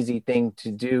not an easy thing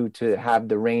to do, to have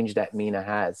the range that Mina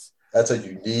has. That's a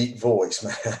unique voice,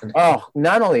 man. Oh,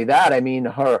 not only that, I mean,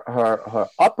 her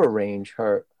upper range,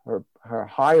 her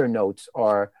higher notes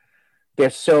they're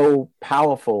so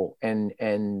powerful and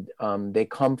they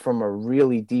come from a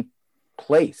really deep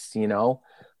place,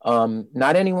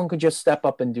 not anyone could just step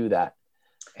up and do that.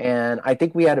 And I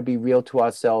think we had to be real to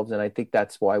ourselves. And I think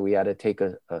that's why we had to take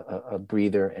a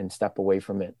breather and step away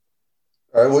from it.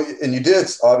 All right. Well, and you did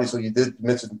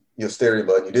mention, Stereo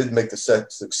Mud. You did make the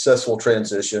successful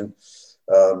transition.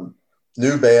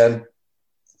 New band.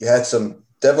 You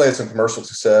definitely had some commercial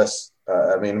success.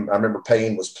 I remember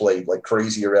Pain was played like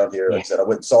crazy around here. Like I said, I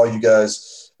went and saw you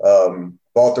guys,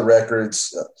 bought the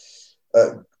records.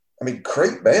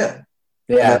 Great band.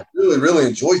 Yeah. I really, really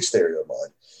enjoyed Stereo Mud.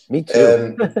 Me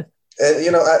too.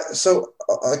 And so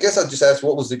I guess I'd just ask,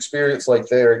 what was the experience like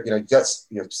there? You got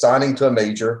signing to a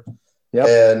major. Yep.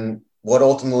 And what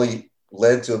ultimately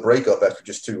led to a breakup after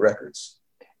just 2 records?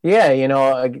 Yeah,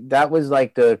 that was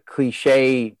like the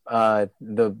cliche,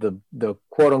 the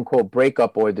quote unquote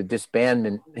breakup or the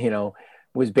disbandment,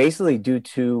 was basically due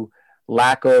to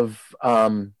lack of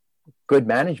good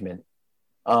management.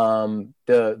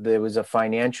 There was a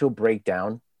financial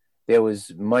breakdown. There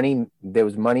was money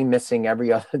missing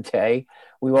every other day.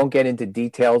 We won't get into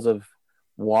details of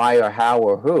why or how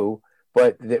or who,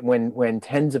 but when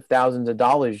tens of thousands of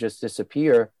dollars just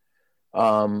disappear,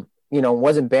 it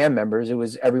wasn't band members, it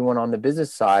was everyone on the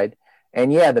business side.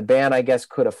 And yeah, the band, I guess,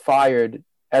 could have fired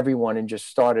everyone and just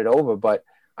started over. But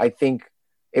I think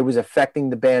it was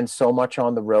affecting the band so much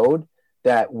on the road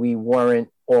that we weren't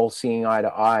all seeing eye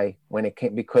to eye when it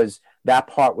came, because that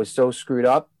part was so screwed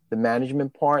up. The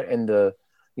management part and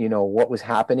what was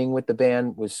happening with the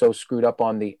band was so screwed up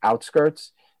on the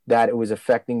outskirts that it was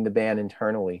affecting the band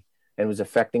internally and was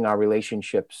affecting our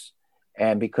relationships.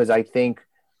 And because I think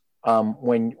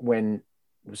when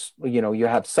you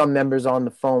have some members on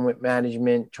the phone with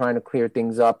management trying to clear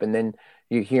things up, and then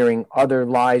you're hearing other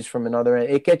lies from another end,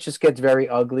 it just gets very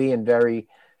ugly and very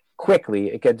quickly.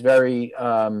 It gets very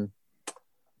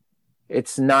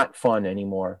it's not fun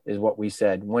anymore, is what we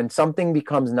said. When something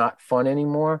becomes not fun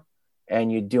anymore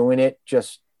and you're doing it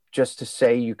just to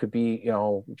say you could be,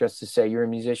 just to say you're a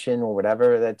musician or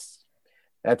whatever,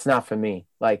 that's not for me.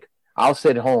 Like, I'll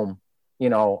sit home,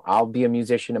 I'll be a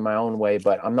musician in my own way,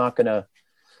 but I'm not gonna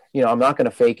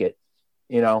fake it.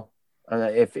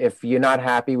 If you're not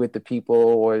happy with the people,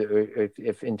 or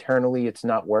if internally it's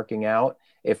not working out,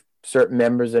 if certain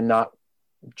members are not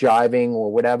jiving or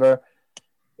whatever,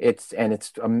 it's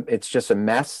just a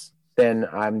mess, then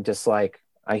I'm just like,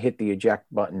 I hit the eject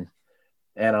button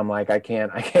and I'm like, I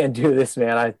can't do this,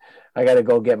 man. I got to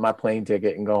go get my plane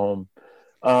ticket and go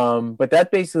home. But that's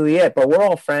basically it. But we're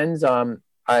all friends. All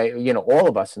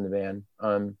of us in the band,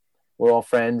 we're all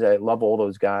friends. I love all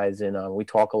those guys. And we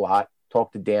talk a lot,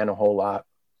 talk to Dan a whole lot.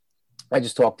 I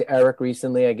just talked to Eric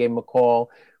recently. I gave him a call.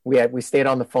 We stayed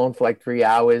on the phone for like 3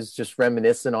 hours, just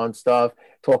reminiscing on stuff.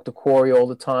 Talked to Corey all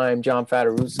the time, John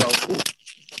Fataruso.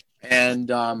 And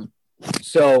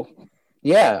so,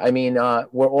 yeah, we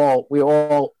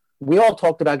all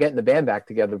talked about getting the band back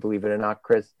together, believe it or not,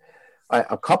 Chris,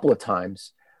 a couple of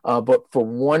times. But for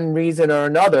one reason or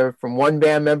another, from one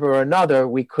band member or another,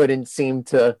 we couldn't seem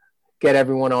to get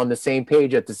everyone on the same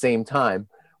page at the same time.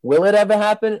 Will it ever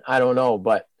happen? I don't know,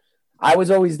 but I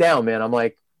was always down, man. I'm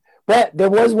like, but there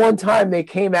was one time they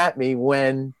came at me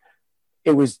when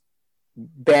it was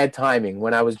bad timing,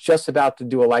 when I was just about to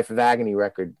do a Life of Agony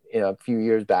record, a few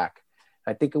years back.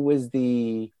 I think it was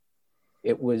the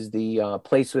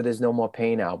Place Where There's No More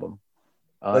Pain album.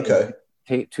 Okay.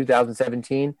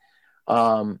 2017.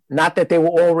 Not that they were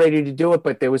all ready to do it,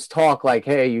 but there was talk like,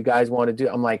 hey, you guys want to do,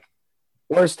 I'm like,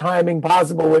 worst timing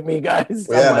possible with me, guys.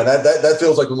 Well, yeah, like, man, that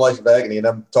feels like when Life of Agony, and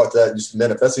I'm talking to that in just a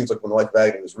minute. That seems like when Life of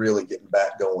Agony was really getting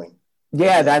back going.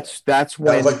 Yeah, that's when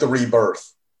that was like the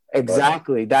rebirth.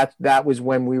 Exactly. That was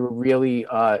when we were really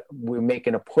we were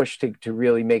making a push to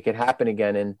really make it happen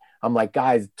again. And I'm like,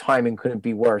 guys, timing couldn't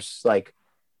be worse. Like,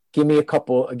 give me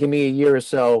a year or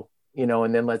so,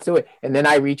 and then let's do it. And then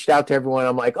I reached out to everyone.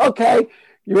 I'm like, okay,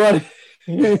 you want,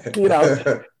 you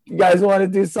guys want to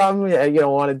do something?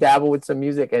 Want to dabble with some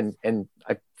music? And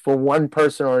for one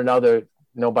person or another,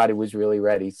 nobody was really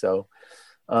ready. So,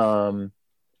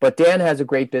 but Dan has a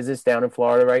great business down in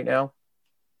Florida right now.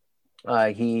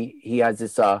 He has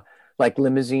this like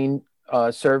limousine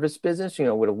service business,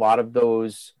 with a lot of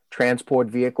those transport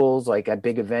vehicles, like at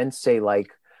big events, say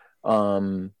like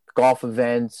golf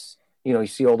events. You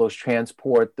see all those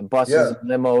transport, the buses and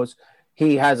limos.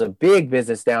 He has a big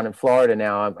business down in Florida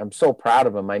now. I'm so proud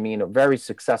of him. I mean, a very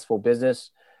successful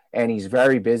business, and he's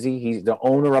very busy. He's the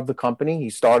owner of the company. He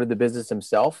started the business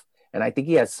himself, and I think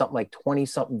he has something like 20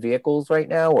 something vehicles right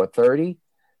now, or 30.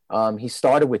 He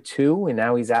started with 2, and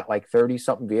now he's at like 30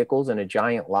 something vehicles in a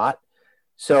giant lot.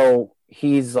 So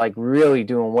he's like really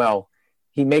doing well.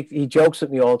 He jokes with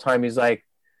me all the time. He's like,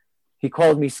 he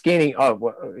calls me skinny.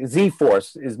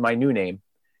 Z-Force is my new name.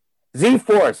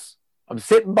 Z-Force. I'm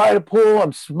sitting by the pool.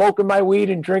 I'm smoking my weed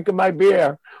and drinking my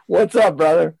beer. What's up,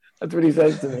 brother? That's what he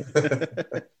says to me.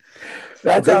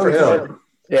 That's how he says.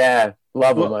 Yeah,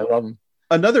 love him. I love him.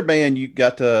 Another band you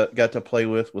got to play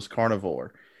with was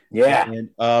Carnivore. Yeah.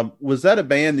 And was that a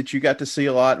band that you got to see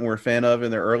a lot and were a fan of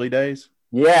in their early days?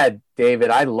 Yeah, David,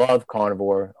 I love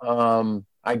Carnivore.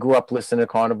 I grew up listening to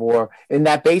Carnivore. In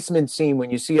that basement scene, when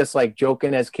you see us like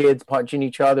joking as kids, punching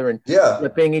each other and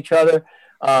flipping each other,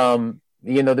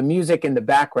 the music in the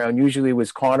background usually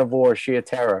was Carnivore or Sheer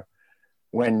Terror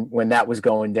when that was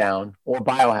going down, or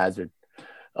Biohazard.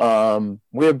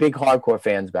 We were big hardcore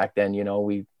fans back then.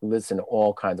 We listened to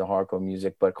all kinds of hardcore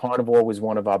music, but Carnivore was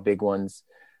one of our big ones.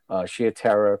 Sheer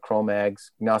Terror,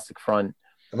 Cro-Mags, Agnostic Front.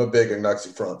 I'm a big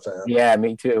Agnostic Front fan. Yeah,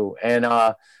 me too. And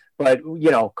but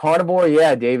Carnivore,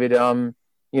 yeah, David.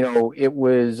 It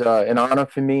was an honor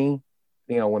for me.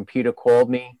 When Peter called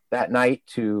me that night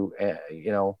to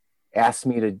ask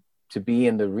me to be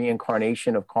in the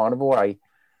reincarnation of Carnivore,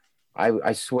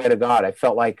 I swear to God, I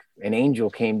felt like an angel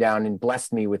came down and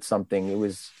blessed me with something. It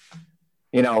was,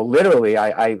 literally,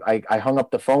 I hung up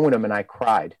the phone with him and I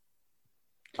cried.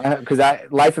 Because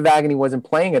Life of Agony wasn't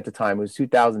playing at the time. It was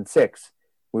 2006.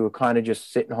 We were kind of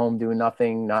just sitting home doing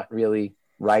nothing, not really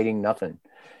writing, nothing.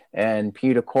 And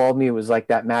Peter called me. It was like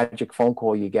that magic phone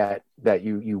call you get that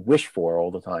you wish for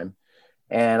all the time.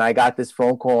 And I got this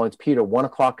phone call. It's Peter,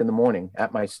 1:00 in the morning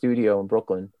at my studio in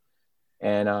Brooklyn.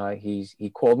 And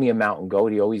he called me a mountain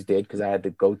goat. He always did, because I had the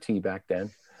goatee back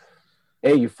then.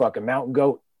 Hey, you fucking mountain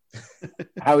goat.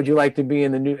 How would you like to be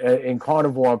in the new in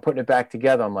Carnivore? I'm putting it back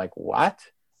together. I'm like, what?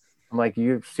 I'm like,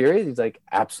 you serious? He's like,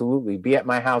 absolutely. Be at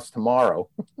my house tomorrow.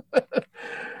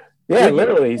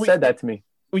 Literally, he said that to me.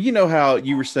 Well, you know how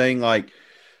you were saying, like,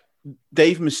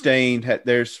 Dave Mustaine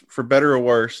there's, for better or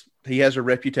worse, he has a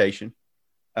reputation.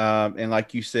 And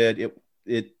like you said,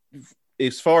 it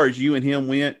as far as you and him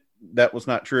went, that was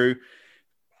not true.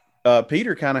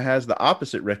 Peter kind of has the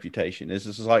opposite reputation. This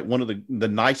is like one of the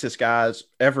nicest guys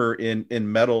ever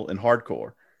in metal and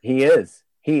hardcore. He is.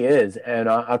 And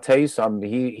I'll tell you something.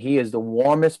 He is the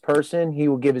warmest person. He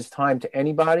will give his time to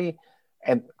anybody.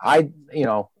 And I,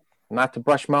 not to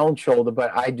brush my own shoulder,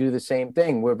 but I do the same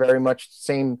thing. We're very much the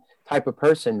same type of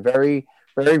person. Very,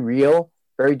 very real,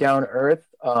 very down to earth.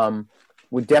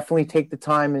 Would definitely take the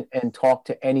time and talk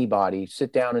to anybody,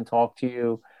 sit down and talk to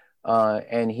you.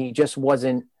 And he just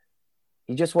wasn't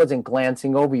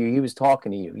glancing over you. He was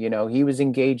talking to you. He was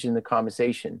engaged in the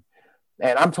conversation.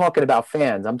 And I'm talking about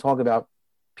fans. I'm talking about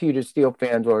Peter Steele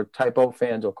fans or Type O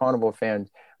fans or Carnivore fans.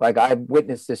 Like, I've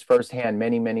witnessed this firsthand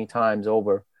many, many times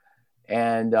over.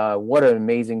 And what an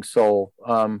amazing soul.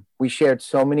 We shared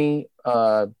so many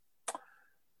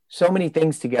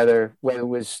things together, whether it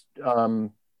was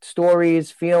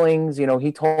stories, feelings.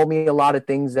 He told me a lot of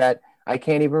things that I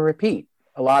can't even repeat.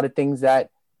 A lot of things that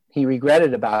he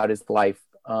regretted about his life.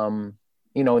 And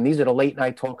these are the late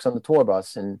night talks on the tour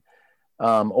bus and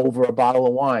over a bottle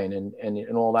of wine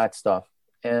and all that stuff.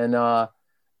 And,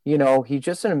 you know, he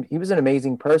was an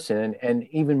amazing person, and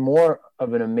even more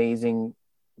of an amazing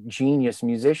genius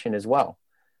musician as well.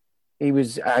 He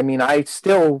was, I mean, I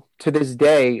still, to this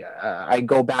day, I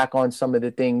go back on some of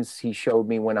the things he showed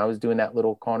me when I was doing that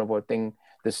little carnivore thing,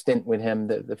 the stint with him,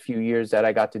 the few years that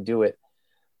I got to do it.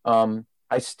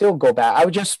 I still go back. I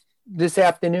was just, this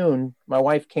afternoon, my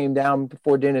wife came down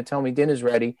before dinner to tell me dinner's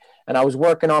ready. And I was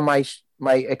working on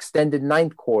my extended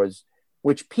ninth chords,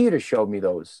 which Peter showed me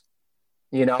those,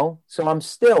 you know? So I'm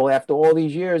still, after all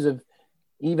these years of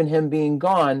even him being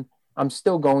gone, I'm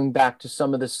still going back to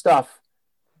some of the stuff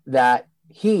that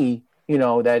he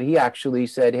actually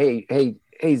said, hey,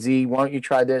 Z, why don't you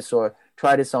try this, or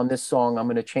try this on this song? I'm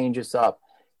going to change this up.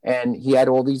 And he had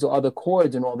all these other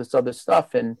chords and all this other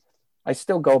stuff. And I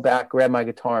still go back, grab my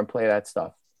guitar and play that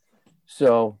stuff.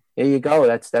 So there you go.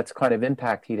 That's kind of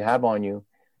impact he'd have on you.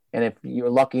 And if you're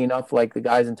lucky enough, like the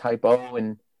guys in Type O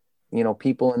and, you know,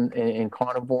 people in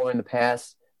Carnivore in the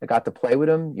past that got to play with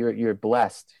him, you're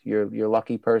blessed. You're a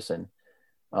lucky person.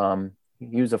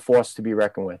 He was a force to be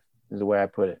reckoned with, is the way I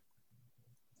put it.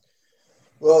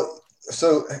 Well,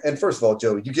 so, and first of all,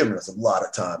 Joey, you've given us a lot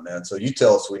of time, man. So you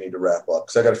tell us we need to wrap up,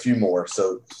 because I got a few more.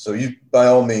 So you, by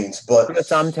all means, but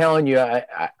Chris, I'm telling you,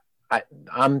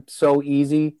 I'm so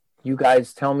easy. You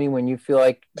guys tell me when you feel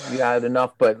like you had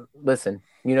enough, but listen,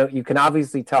 you know, you can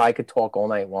obviously tell I could talk all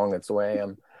night long. That's the way I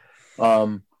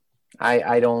am.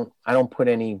 I don't put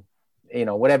any, you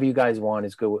know, whatever you guys want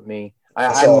is good with me. I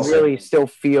awesome. really still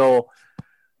feel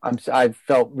I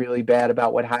felt really bad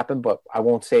about what happened, but I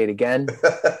won't say it again.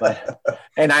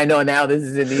 And I know now this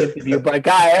is in the interview, but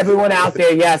everyone out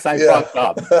there, yes, I fucked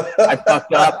up. I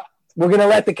fucked up. We're going to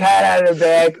let the cat out of the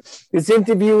bag. This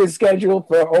interview is scheduled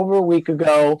for over a week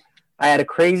ago. I had a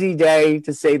crazy day,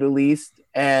 to say the least.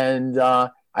 And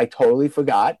I totally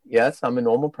forgot. Yes, I'm a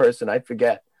normal person. I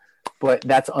forget, but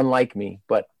that's unlike me.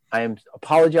 But I am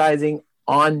apologizing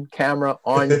on camera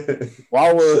while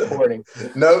we're recording.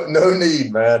 No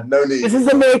need, man. No need. This is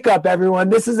a makeup, everyone.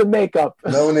 This is a makeup.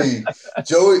 No need.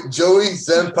 Joey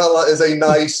Zampella is a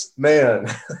nice man.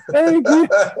 Thank you.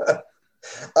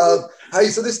 Hey,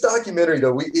 so this documentary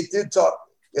though, it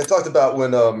talked about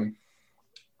when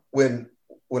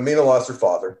Mina lost her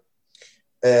father,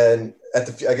 and at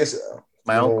the, I guess,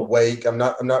 my uncle wake. I'm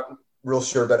not real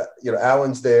sure, but you know,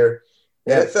 Alan's there,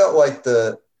 and it felt like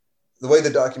the way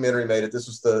the documentary made it. This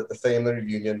was the family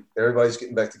reunion. Everybody's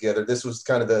getting back together. This was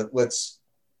kind of the let's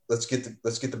get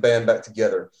the band back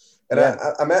together. And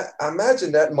I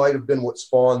imagine that might have been what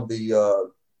spawned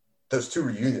those two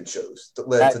reunion shows that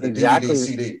led to the DVD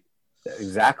CD.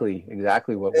 Exactly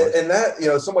what was. And that, you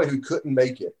know, somebody who couldn't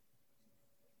make it.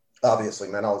 Obviously,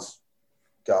 man, I was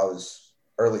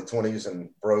early 20s and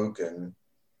broke, and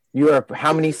you're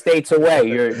how many states away?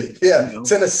 You're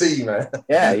Tennessee, man.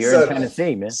 Yeah, you're in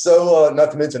Tennessee, man. So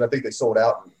not to mention, I think they sold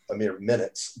out in a mere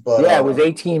minutes. But yeah, it was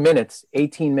 18 minutes.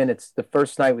 18 minutes. The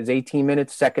first night was 18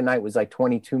 minutes. Second night was like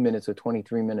 22 minutes or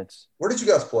 23 minutes. Where did you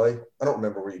guys play? I don't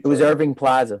remember where you played. It was Irving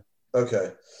Plaza.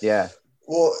 Okay. Yeah.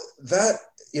 Well, that,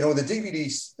 you know, the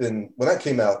DVDs, and when that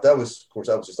came out, that was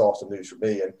just awesome news for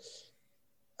me. And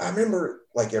I remember,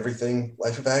 like everything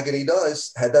Life of Agony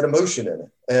does, had that emotion in it.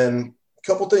 And a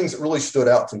couple things that really stood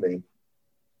out to me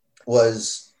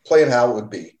was playing How It Would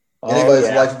Be. Anybody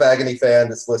that's a Life of Agony fan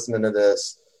that's listening to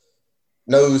this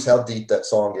knows how deep that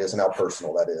song is and how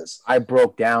personal that is. I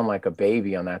broke down like a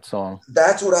baby on that song.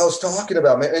 That's what I was talking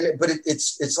about, man. But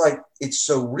it's like, it's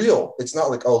so real. It's not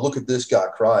like, oh, look at this guy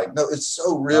crying. No, it's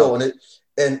so real. Oh.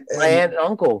 And my aunt and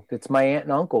uncle. It's my aunt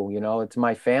and uncle. You know, it's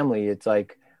my family. It's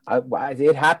like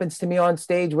it happens to me on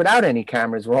stage without any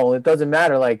cameras rolling. It doesn't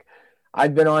matter. Like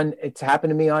I've been on. It's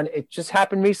happened to me on. It just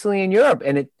happened recently in Europe,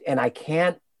 and I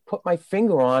can't put my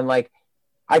finger on. Like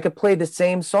I could play the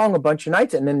same song a bunch of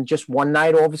nights, and then just one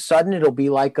night, all of a sudden, it'll be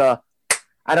like I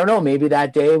don't know. Maybe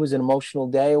that day was an emotional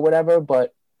day or whatever,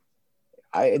 but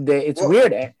it's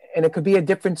weird. And it could be a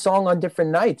different song on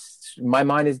different nights. My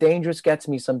Mind is Dangerous gets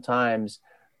me sometimes.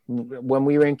 When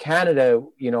we were in Canada,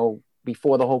 you know,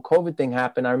 before the whole COVID thing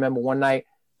happened, I remember one night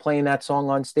playing that song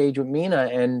on stage with Mina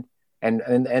and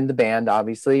the band,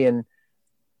 obviously. And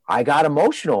I got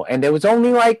emotional. And there was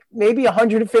only like maybe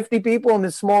 150 people in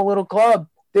this small little club.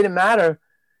 Didn't matter.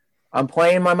 I'm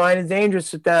playing My Mind is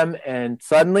Dangerous with them. And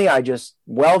suddenly I just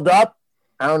welled up.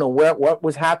 I don't know what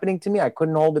was happening to me. I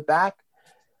couldn't hold it back.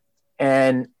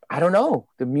 And I don't know.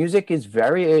 The music is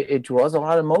it draws a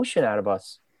lot of emotion out of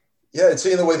us. Yeah, and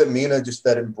seeing the way that Mina, just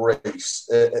that embrace,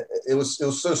 it was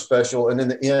so special. And in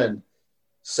the end,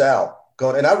 Sal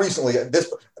going, and I recently,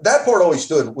 that part always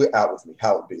stood out with me,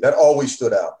 How It Would Be. That always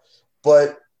stood out.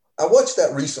 But I watched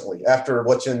that recently after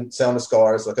watching Sound of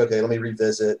Scars. Like, okay, let me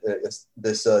revisit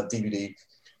this DVD.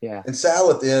 Yeah. And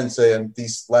Sal at the end saying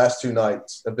these last 2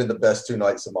 nights have been the best 2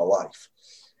 nights of my life.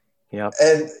 Yeah.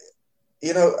 And,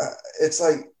 you know, it's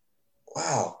like,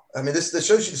 wow. I mean, this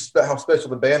shows you how special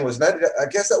the band was. And I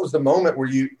guess that was the moment where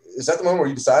you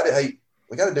decided, hey,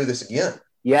 we got to do this again?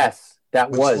 Yes,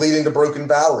 that was leading to Broken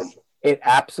Valley. It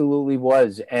absolutely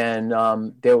was. And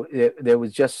there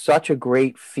was just such a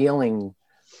great feeling.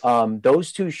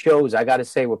 Those 2 shows, I got to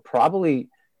say, were probably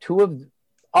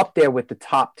up there with the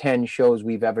top 10 shows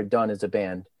we've ever done as a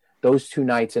band. Those 2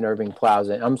 nights in Irving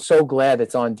Plaza. And I'm so glad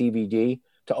it's on DVD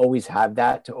to always have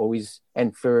that,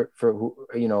 and for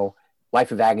you know,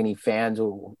 Life of Agony fans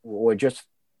or just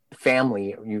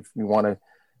family, if you want to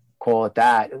call it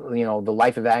that, you know, the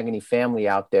Life of Agony family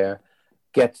out there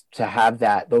gets to have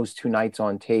those 2 nights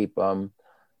on tape.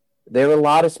 There were a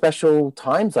lot of special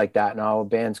times like that in our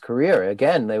band's career.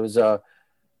 Again, there was a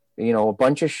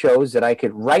bunch of shows that I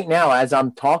could, right now, as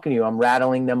I'm talking to you, I'm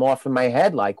rattling them off in my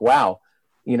head. Like, wow,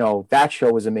 you know, that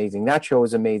show was amazing. That show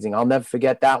was amazing. I'll never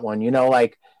forget that one. You know,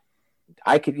 like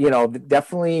I could, you know,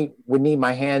 definitely would need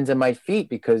my hands and my feet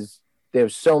because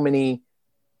there's so many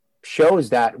shows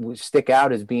that would stick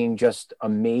out as being just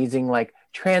amazing, like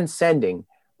transcending.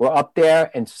 We're up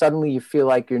there and suddenly you feel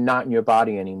like you're not in your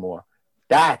body anymore.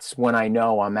 That's when I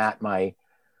know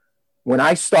when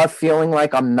I start feeling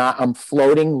like I'm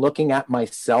floating, looking at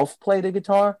myself play the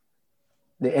guitar,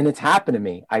 and it's happened to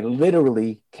me. I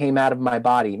literally came out of my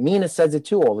body. Mina says it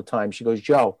too all the time. She goes,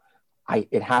 Joe,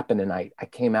 it happened tonight. I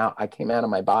came out of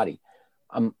my body.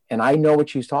 And I know what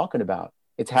she's talking about.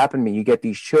 It's happened to me. You get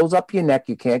these chills up your neck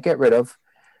you can't get rid of.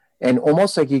 And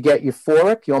almost like you get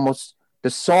euphoric. The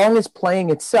song is playing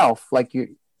itself like you're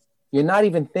not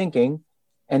even thinking.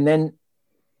 And then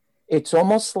it's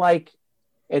almost like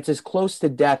it's as close to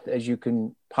death as you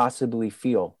can possibly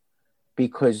feel,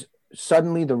 because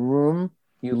suddenly the room,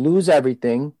 you lose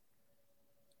everything,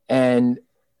 and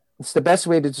it's the best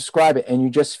way to describe it. And you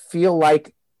just feel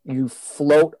like you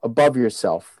float above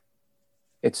yourself.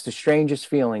 It's the strangest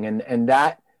feeling. And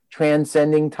that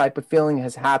transcending type of feeling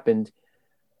has happened.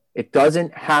 It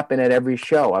doesn't happen at every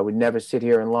show. I would never sit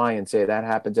here and lie and say that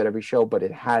happens at every show, but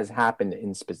it has happened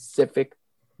in specific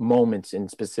moments in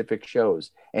specific shows,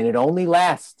 and it only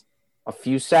lasts a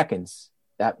few seconds.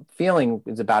 That feeling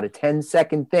is about a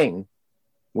 10-second thing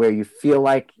where you feel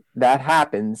like that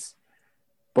happens,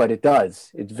 but it does.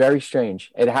 It's very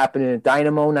strange. It happened in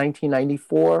Dynamo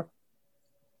 1994.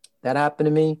 That happened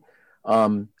to me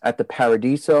at the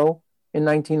Paradiso in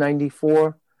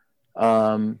 1994,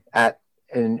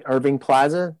 in Irving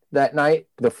Plaza that night,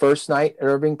 the first night at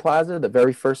Irving Plaza, the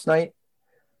very first night.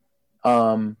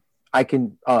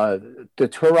 The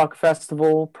Turok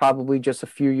Festival, probably just a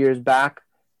few years back,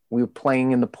 we were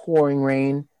playing in the pouring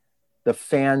rain. The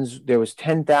fans, there was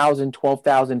 10,000,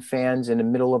 12,000 fans in the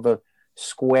middle of a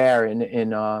square in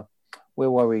where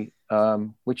were we?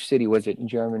 Which city was it in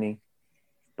Germany?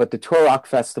 But the Turok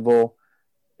Festival,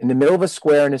 in the middle of a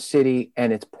square in a city,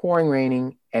 and it's pouring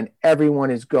raining, and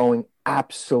everyone is going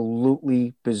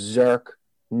absolutely berserk.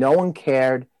 No one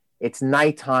cared. It's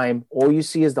nighttime. All you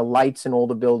see is the lights in all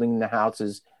the buildings and the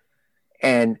houses.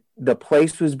 And the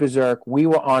place was berserk. We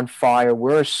were on fire.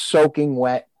 We're soaking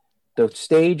wet. The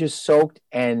stage is soaked,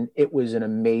 and it was an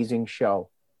amazing show.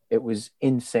 It was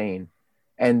insane.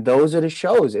 And those are the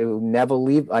shows. It will never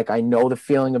leave. Like, I know the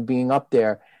feeling of being up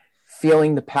there,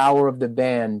 feeling the power of the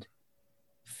band.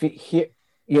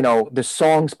 The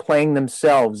songs playing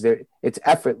themselves. It's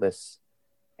effortless.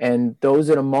 And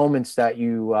those are the moments that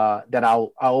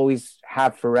I'll always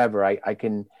have forever. I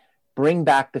can bring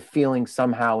back the feeling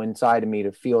somehow inside of me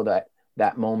to feel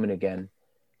that moment again.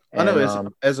 And, I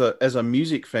know as a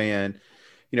music fan,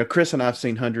 Chris and I've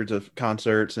seen hundreds of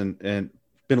concerts and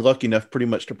been lucky enough pretty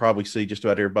much to probably see just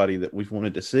about everybody that we've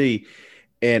wanted to see.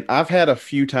 And I've had a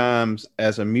few times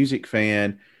as a music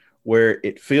fan where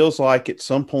it feels like at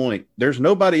some point there's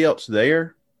nobody else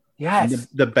there. Yes.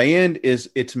 The band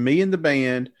it's me and the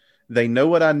band. They know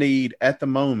what I need at the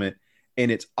moment.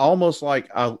 And it's almost like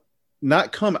I'll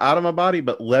not come out of my body,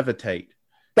 but levitate.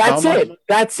 That's it.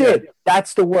 That's it.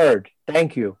 That's the word.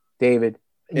 Thank you, David.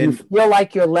 You feel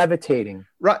like you're levitating.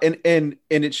 Right. And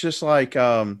it's just like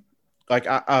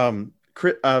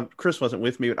Chris wasn't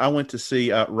with me, but I went to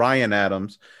see Ryan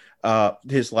Adams,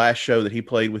 his last show that he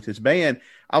played with his band.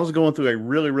 I was going through a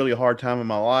really, really hard time in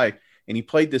my life, and he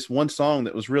played this one song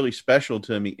that was really special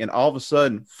to me. And all of a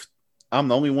sudden, I'm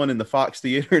the only one in the Fox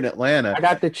Theater in Atlanta. I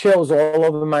got the chills all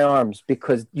over my arms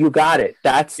because you got it.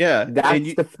 That's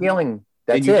the feeling.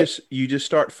 That's and you just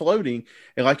start floating.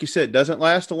 And like you said, it doesn't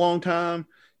last a long time.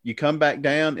 you come back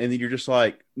down, and then you're just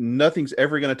like, nothing's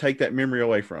ever going to take that memory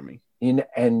away from me.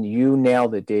 And you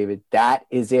nailed it, David. That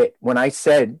is it. When I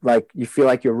said, like, you feel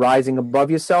like you're rising above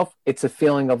yourself, it's a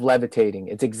feeling of levitating.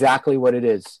 It's exactly what it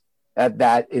is.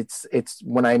 It's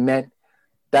when I meant,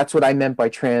 that's what I meant by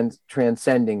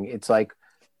transcending. It's like,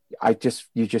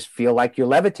 you just feel like you're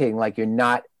levitating, like you're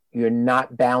not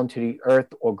bound to the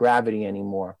earth or gravity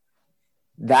anymore.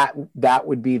 That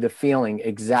would be the feeling,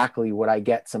 exactly what I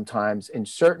get sometimes in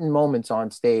certain moments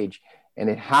on stage. And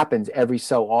it happens every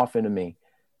so often to me.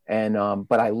 And,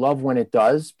 but I love when it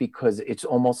does, because it's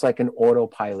almost like an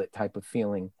autopilot type of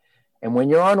feeling. And when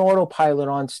you're on autopilot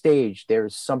on stage,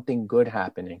 there's something good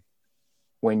happening.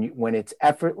 When it's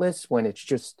effortless, when it's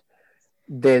just,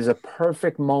 there's a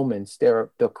perfect moments there.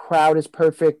 The crowd is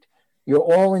perfect. You're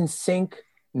all in sync.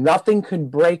 Nothing can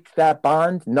break that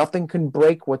bond. Nothing can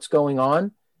break what's going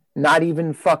on. Not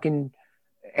even fucking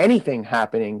anything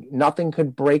happening. Nothing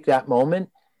could break that moment.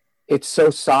 It's so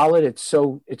solid. It's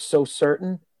so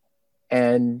certain.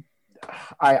 And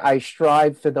I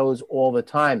strive for those all the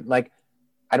time. Like,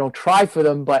 I don't try for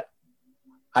them, but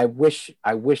I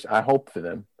hope for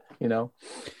them, you know?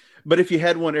 But if you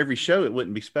had one every show, it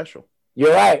wouldn't be special.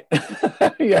 You're right.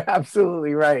 You're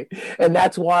absolutely right. And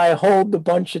that's why I hold the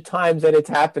bunch of times that it's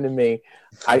happened to me.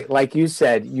 Like you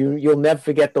said, you'll never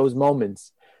forget those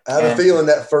moments. I have a feeling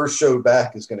that first show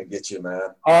back is going to get you, man.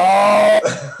 Oh,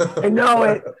 I know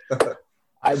it.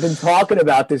 I've been talking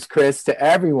about this, Chris, to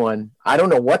everyone. I don't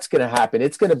know what's going to happen.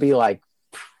 It's going to be like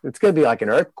an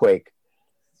earthquake.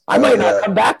 I might not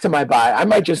come back to my body. I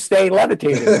might just stay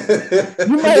levitating. It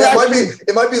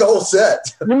might be the whole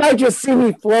set. You might just see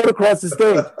me float across the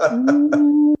stage.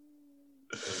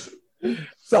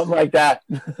 Something like that.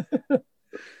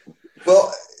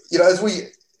 Well, you know, as we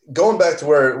going back to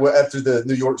where after the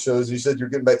New York shows, you said you're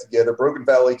getting back together. Broken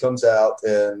Valley comes out,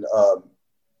 and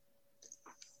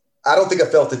I don't think I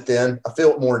felt it then. I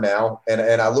feel it more now. And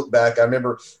I look back, I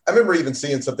remember even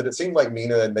seeing something. It seemed like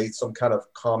Mina had made some kind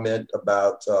of comment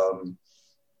about, and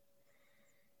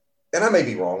I may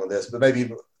be wrong on this, but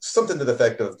maybe something to the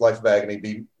effect of Life of Agony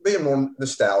being more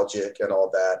nostalgic and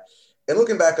all that. And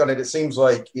looking back on it, it seems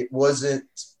like it was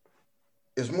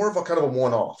more of a kind of a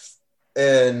one-off.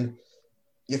 And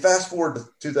you fast forward to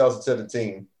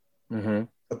 2017,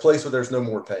 a place where there's no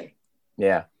more pain.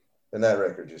 Yeah. And that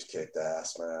record just kicked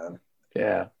ass, man.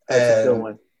 Yeah, that's a good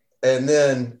one. And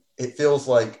then it feels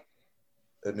like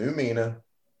a new Mina,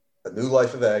 a new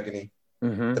Life of Agony.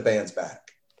 The band's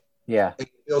back. Yeah, it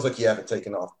feels like you haven't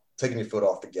taken your foot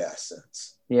off the gas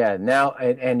since. Yeah, now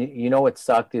and you know what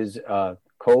sucked is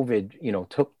COVID. You know,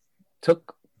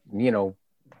 took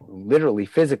literally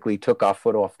physically took our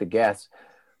foot off the gas,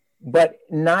 but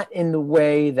not in the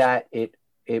way that it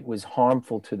was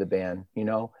harmful to the band. You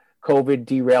know. COVID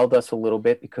derailed us a little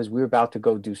bit because we were about to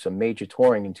go do some major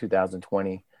touring in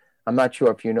 2020. I'm not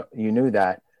sure if you knew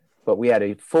that, but we had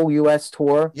a full U.S.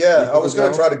 tour. Yeah, I was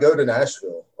going to try to go to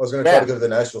Nashville. I was going to try to go to the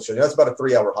Nashville show. That's about a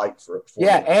 3-hour hike for it.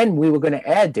 And we were going to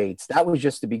add dates. That was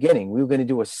just the beginning. We were going to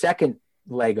do a second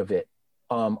leg of it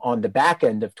on the back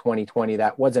end of 2020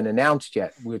 that wasn't announced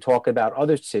yet. We were talking about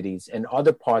other cities and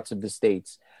other parts of the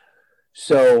states.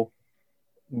 So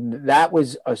that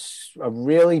was a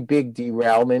really big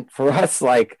derailment for us.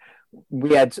 Like,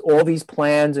 we had all these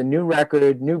plans, a new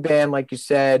record, new band, like you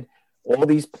said, all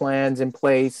these plans in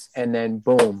place, and then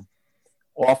boom,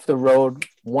 off the road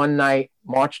one night,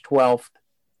 March 12th,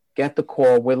 get the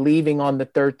call. We're leaving on the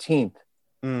 13th.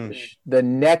 The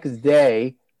next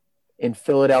day in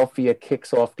Philadelphia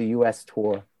kicks off the U.S.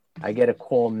 tour. I get a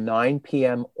call 9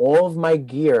 p.m. All of my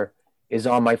gear is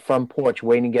on my front porch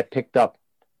waiting to get picked up.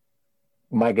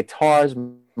 My guitars,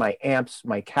 my amps,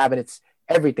 my cabinets,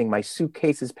 everything. My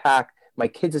suitcase is packed. My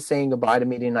kids are saying goodbye to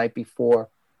me the night before.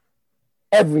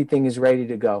 Everything is ready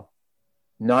to go.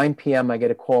 9 p.m. I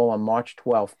get a call on March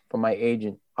 12th from my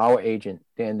agent, our agent,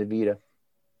 Dan DeVita.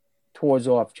 Tour's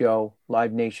off, Joe.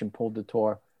 Live Nation pulled the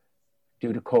tour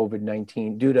due to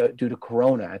COVID-19, due to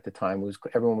Corona at the time.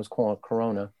 Everyone was calling it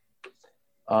Corona.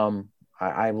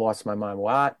 I lost my mind.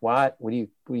 What? Were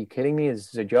you kidding me? Is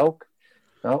this a joke?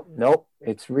 Nope.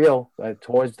 It's real. The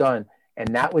tour's done,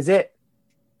 and that was it.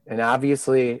 And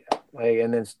obviously,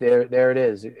 and then there it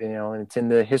is. And it's in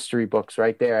the history books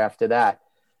right there after that.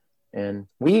 And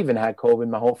we even had COVID.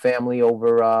 My whole family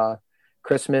over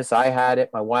Christmas. I had it.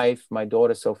 My wife, my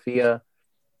daughter Sophia,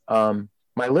 my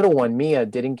little one Mia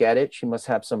didn't get it. She must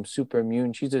have some super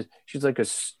immune. She's like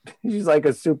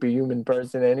a superhuman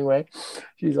person anyway.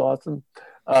 She's awesome.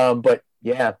 But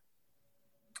yeah.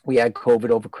 We had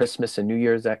COVID over Christmas and New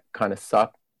Year's. That kind of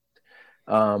sucked.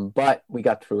 But we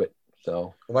got through it.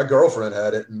 So my girlfriend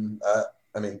had it, and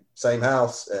I mean, same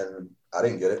house, and I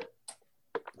didn't get it,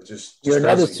 which is just You're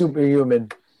another crazy. superhuman.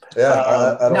 Yeah,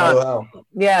 I don't no. know how.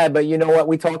 Yeah, but you know what?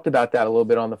 We talked about that a little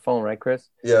bit on the phone, right, Chris?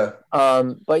 Yeah,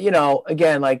 But you know,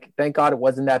 again, like, thank God it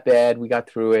wasn't that bad. We got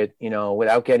through it, you know,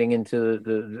 without getting into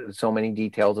the so many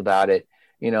details about it.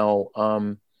 You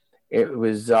know, it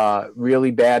was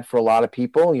really bad for a lot of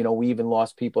people. You know, we even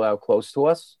lost people out close to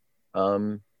us.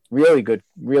 Really good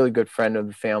friend of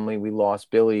the family. We lost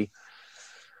Billy.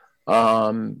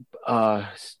 But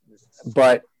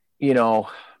you know,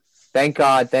 thank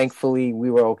God, thankfully, we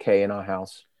were okay in our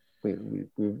house. We were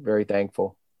very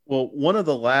thankful. Well, one of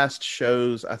the last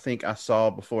shows I think I saw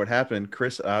before it happened,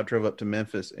 I drove up to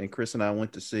Memphis, and Chris and I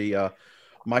went to see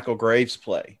Michael Graves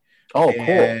play. Oh, cool.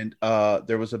 And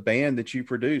there was a band that you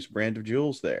produced, Brand of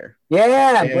Jewels, there.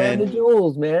 Yeah, And- Brand of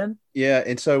Jewels, man. Yeah,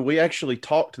 and so we actually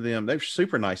talked to them. They're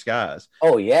super nice guys.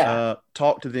 Oh yeah.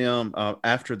 Talked to them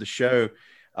after the show.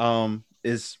 How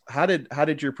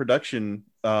did your production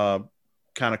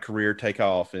kind of career take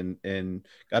off? And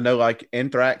I know like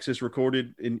Anthrax is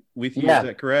recorded with you. Yeah. Is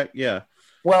that correct? Yeah.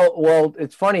 Well,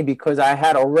 it's funny because I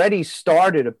had already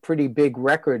started a pretty big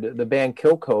record, the band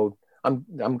Kill Code.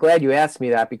 I'm glad you asked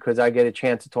me that because I get a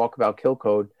chance to talk about Kill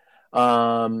Code.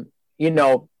 You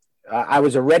know, I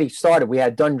was already started. We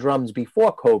had done drums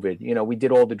before COVID. You know, we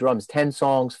did all the drums, 10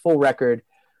 songs, full record.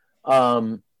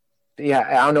 Yeah,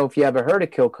 I don't know if you ever heard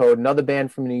of Kill Code, another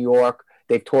band from New York.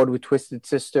 They've toured with Twisted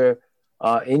Sister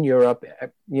in Europe.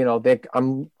 You know,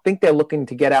 think they're looking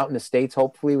to get out in the States,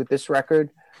 hopefully, with this record.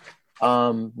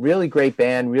 Really great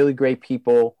band, really great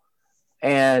people.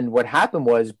 And what happened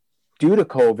was, due to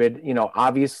COVID, you know,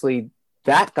 obviously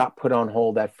that got put on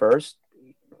hold at first,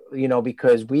 you know,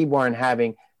 because we weren't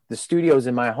having the studios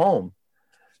in my home.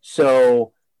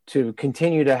 So to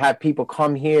continue to have people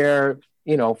come here,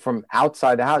 you know, from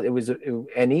outside the house,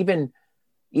 and even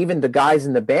the guys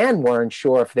in the band weren't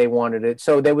sure if they wanted it.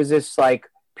 So there was this like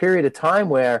period of time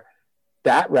where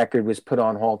that record was put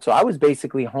on hold. So I was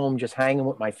basically home just hanging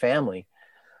with my family,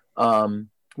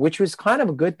 which was kind of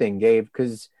a good thing, Dave,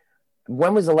 because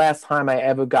when was the last time I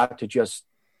ever got to just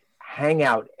hang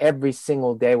out every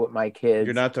single day with my kids?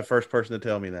 You're not the first person to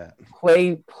tell me that.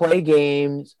 Play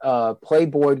games, play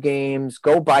board games,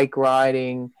 go bike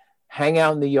riding, hang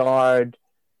out in the yard,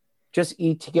 just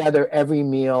eat together every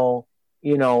meal.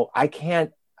 You know,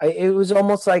 it was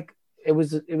almost like it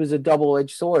was a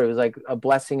double-edged sword. It was like a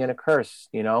blessing and a curse,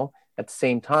 you know, at the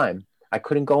same time. I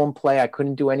couldn't go and play. I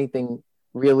couldn't do anything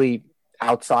really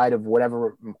outside of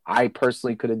whatever I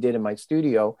personally could have did in my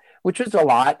studio, which was a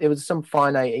lot. It was some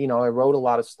fun. I wrote a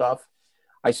lot of stuff.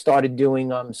 I started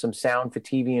doing some sound for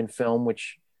TV and film,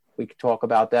 which we could talk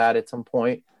about that at some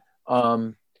point.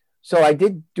 So I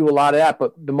did do a lot of that,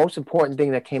 but the most important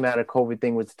thing that came out of COVID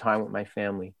thing was the time with my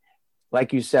family.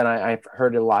 Like you said, I've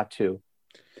heard it a lot too.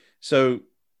 So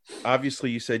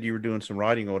obviously you said you were doing some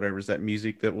writing or whatever. Is that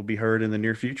music that will be heard in the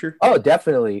near future? Oh,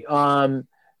 definitely.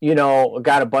 You know,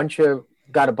 got a bunch of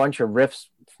riffs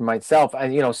for myself.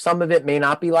 And, you know, some of it may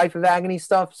not be Life of Agony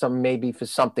stuff. Some may be for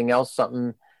something else,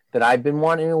 something that I've been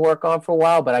wanting to work on for a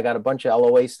while, but I got a bunch of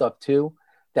LOA stuff too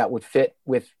that would fit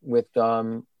with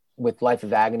Life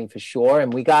of Agony for sure.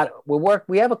 And we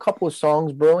have a couple of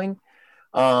songs brewing.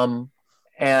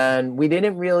 And we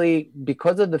didn't really,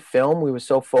 because of the film, we were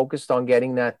so focused on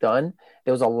getting that done.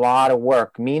 There was a lot of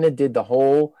work. Mina did the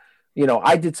whole, you know,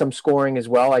 I did some scoring as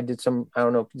well. I don't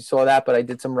know if you saw that, but I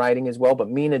did some writing as well. But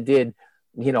Mina did,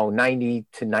 you know, 90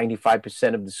 to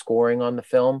 95% of the scoring on the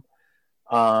film.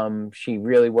 She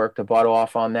really worked her butt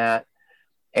off on that.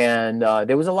 And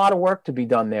there was a lot of work to be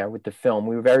done there with the film.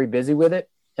 We were very busy with it.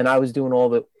 And I was doing all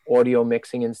the audio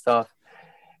mixing and stuff.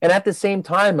 And at the same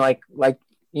time, like,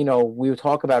 you know, we were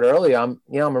talking about earlier, I'm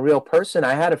a real person.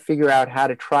 I had to figure out how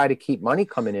to try to keep money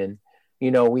coming in. You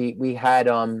know, we had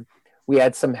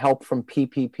some help from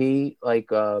PPP, like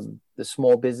the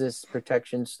small business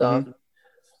protection stuff.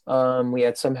 Mm-hmm. We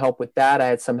had some help with that. I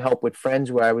had some help with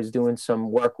friends where I was doing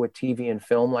some work with TV and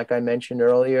film, like I mentioned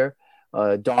earlier.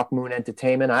 Dark Moon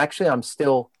Entertainment. I'm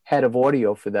still head of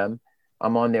audio for them.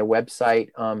 I'm on their website.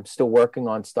 Still working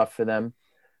on stuff for them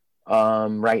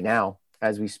right now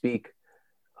as we speak.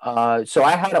 So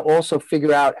I had to also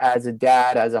figure out as a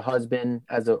dad, as a husband,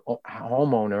 as a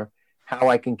homeowner, how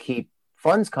I can keep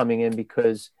funds coming in,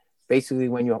 because basically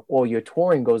when all your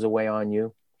touring goes away on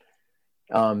you,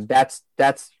 that's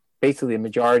basically the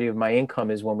majority of my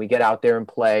income is when we get out there and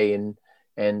play, and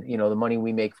you know, the money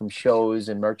we make from shows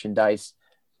and merchandise,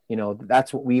 you know,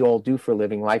 that's what we all do for a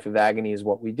living. Life of Agony is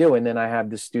what we do. And then I have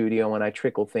the studio and I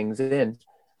trickle things in.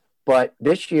 But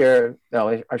this year,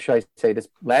 no, or should I say this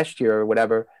last year or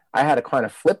whatever, I had to kind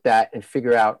of flip that and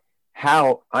figure out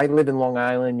how I live in Long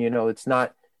Island. It's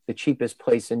not the cheapest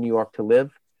place in New York to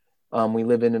live. We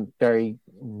live in a very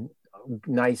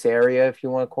nice area, if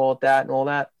you want to call it that, and all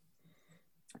that.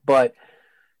 But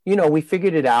we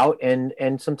figured it out,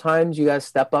 and sometimes you got to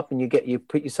step up and you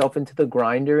put yourself into the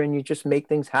grinder and you just make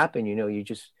things happen. You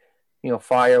just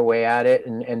fire away at it,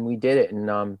 and we did it,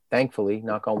 and thankfully,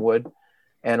 knock on wood,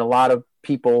 and a lot of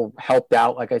people helped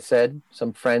out. Like I said,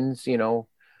 some friends,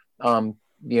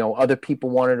 other people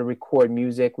wanted to record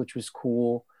music, which was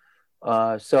cool.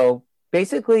 So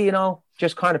basically,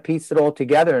 just kind of pieced it all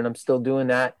together, and I'm still doing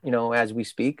that, as we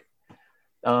speak.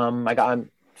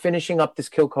 I'm finishing up this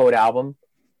Kill Code album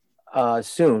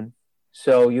soon,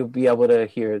 so you'll be able to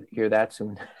hear that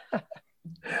soon.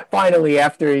 Finally,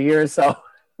 after a year or so.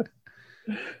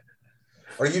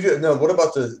 Are you doing? No. What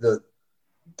about the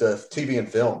TV and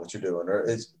film that you're doing? Or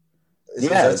is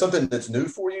that something that's new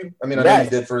for you? I mean, I know you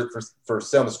did for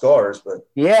Sound of Scars, but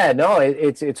yeah, no,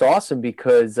 it's awesome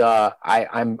because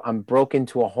I'm broke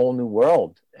into a whole new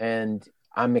world, and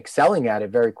I'm excelling at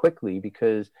it very quickly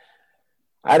because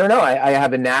I don't know. I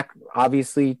have a knack,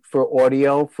 obviously, for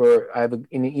audio. I have an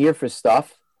ear for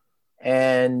stuff,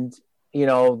 and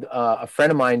a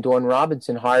friend of mine, Dawn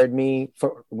Robinson, hired me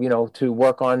to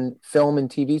work on film and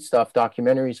TV stuff,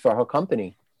 documentaries for her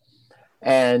company,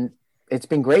 and it's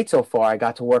been great so far. I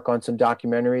got to work on some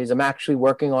documentaries. I'm actually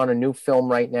working on a new film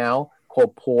right now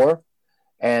called Poor,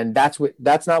 and that's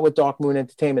not with Dark Moon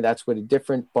Entertainment. That's with a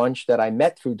different bunch that I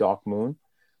met through Dark Moon,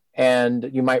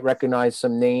 and you might recognize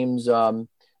some names.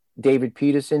 David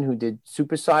Peterson, who did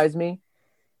Super Size Me.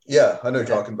 Yeah, I know what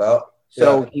you're talking about.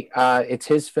 So it's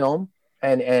his film,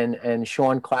 and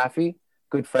Sean Claffey,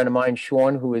 good friend of mine,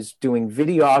 Sean, who is doing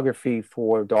videography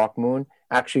for Dark Moon,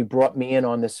 actually brought me in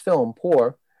on this film,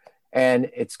 Poor,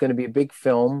 and it's going to be a big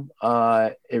film.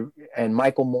 And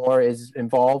Michael Moore is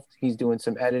involved. He's doing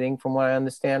some editing, from what I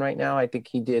understand right now. I think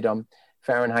he did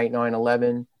Fahrenheit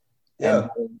 9/11, and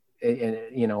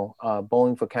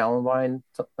Bowling for Columbine,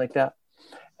 something like that.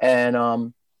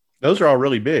 And those are all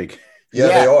really big. Yeah,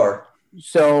 they are.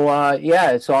 So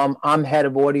so I'm head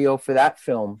of audio for that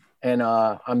film, and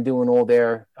I'm doing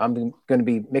I'm going to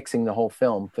be mixing the whole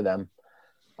film for them.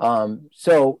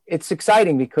 So it's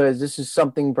exciting because this is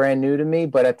something brand new to me,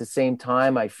 but at the same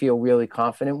time, I feel really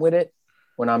confident with it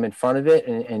when I'm in front of it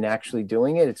and actually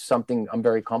doing it. It's something I'm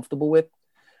very comfortable with.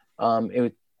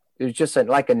 It was just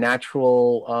like a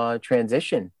natural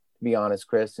transition, to be honest,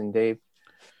 Chris and Dave.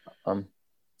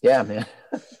 Yeah, man.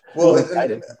 Well,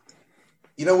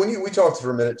 when we talked for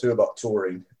a minute too about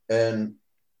touring, and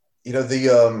I was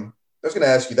going to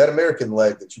ask you that American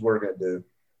leg that you were going to do,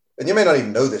 and you may not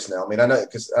even know this now. I mean, I know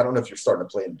because I don't know if you're starting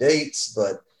to plan dates,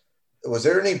 but is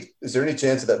there any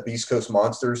chance of that Beast Coast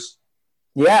Monsters?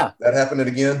 Yeah, that happening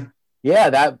again. Yeah,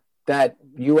 that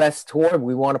U.S. tour,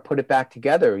 we want to put it back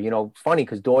together. Funny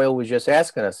because Doyle was just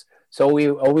asking us, so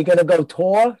are we going to go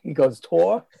tour? He goes,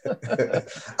 tour.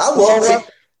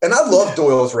 I love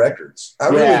Doyle's records. I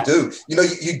really do.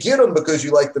 You get them because you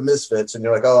like the Misfits, and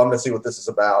you're like, oh, I'm going to see what this is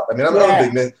about. I mean, I'm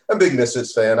a big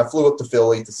Misfits fan. I flew up to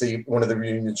Philly to see one of the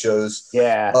reunion shows.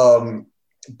 Yeah. Those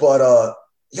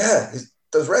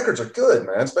records are good,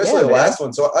 man, especially the last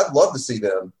one. So I'd love to see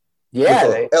them.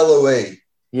 Yeah. LOA.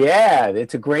 Yeah,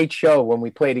 it's a great show when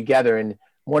we play together. And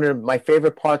one of my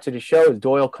favorite parts of the show is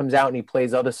Doyle comes out and he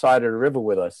plays Other Side of the River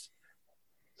with us.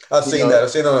 I've seen that.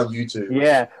 I've seen it on YouTube.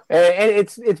 Yeah, and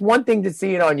it's one thing to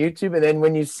see it on YouTube, and then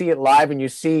when you see it live and you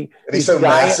see he's so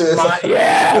massive,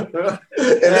 and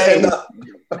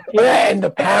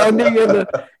the pounding and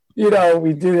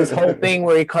we do this whole thing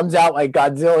where he comes out like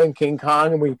Godzilla and King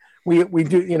Kong, and we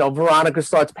do Veronica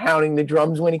starts pounding the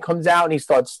drums when he comes out and he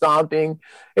starts stomping.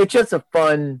 It's just this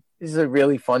is a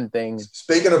really fun thing.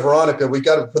 Speaking of Veronica, we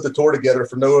got to put the tour together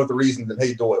for no other reason than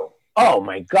Hey Doyle. Oh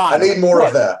my God, I need more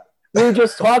of that. We were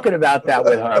just talking about that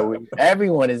with her.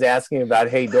 Everyone is asking about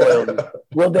Hey Doyle.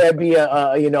 Will there be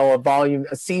a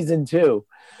season 2?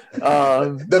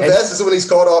 The best is when he's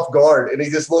caught off guard and he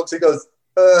just looks. He goes.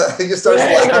 He just starts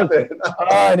laughing.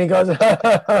 And he goes.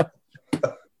 Yeah,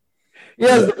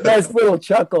 the best little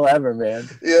chuckle ever, man.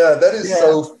 Yeah, that is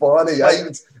so funny. I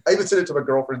even sent it to my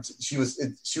girlfriend. She was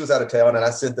out of town, and I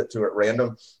sent it to her at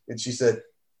random, and she said,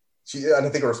 I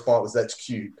think her response was, "That's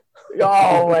cute."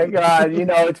 Oh my God.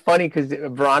 It's funny because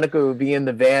Veronica would be in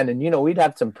the van and, we'd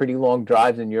have some pretty long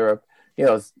drives in Europe,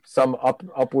 some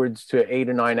upwards to 8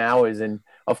 or 9 hours. And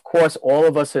of course, all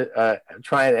of us are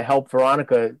trying to help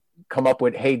Veronica come up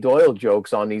with Hey Doyle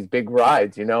jokes on these big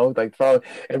rides, and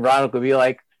Veronica would be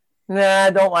like, nah, I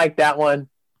don't like that one.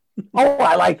 Oh,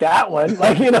 I like that one.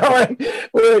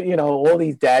 All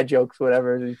these dad jokes,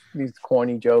 whatever, these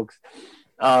corny jokes.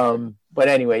 But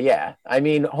anyway, yeah. I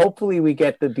mean, hopefully we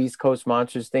get the Beast Coast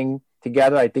Monsters thing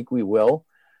together. I think we will.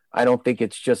 I don't think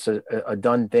it's just a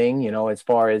done thing, as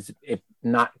far as it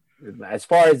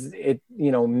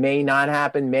may not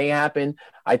happen, may happen.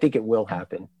 I think it will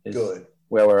happen. Is Good.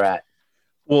 where we're at.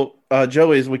 Well,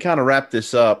 Joey, as we kind of wrap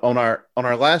this up, on our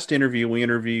last interview, we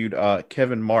interviewed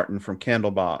Kevin Martin from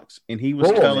Candlebox, and he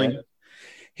was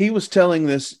telling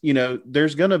this,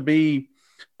 there's going to be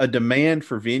a demand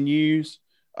for venues,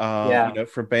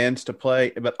 for bands to play,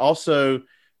 but also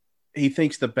he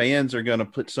thinks the bands are going to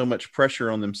put so much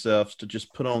pressure on themselves to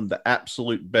just put on the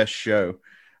absolute best show.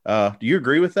 Do you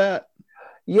agree with that?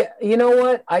 Yeah. You know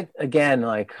what? I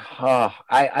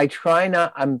try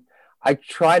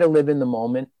to live in the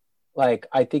moment. Like,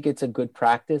 I think it's a good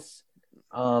practice.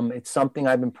 It's something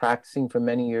I've been practicing for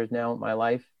many years now in my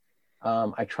life.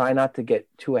 I try not to get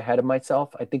too ahead of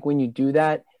myself. I think when you do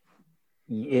that,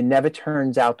 it never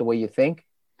turns out the way you think.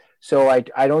 So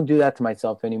I don't do that to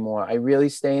myself anymore. I really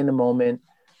stay in the moment.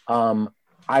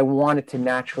 I want it to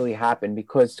naturally happen,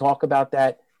 because talk about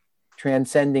that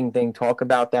transcending thing, talk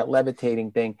about that levitating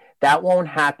thing. That won't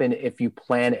happen if you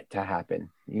plan it to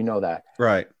happen. You know that.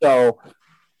 Right. So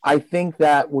I think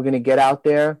that we're going to get out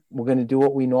there. We're going to do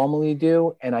what we normally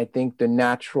do. And I think the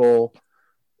natural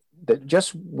vibe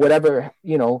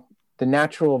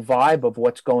of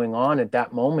what's going on at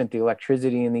that moment, the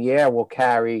electricity in the air will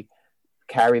carry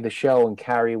the show and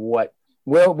carry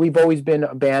we've always been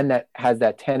a band that has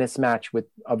that tennis match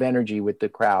of energy with the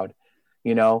crowd.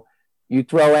 You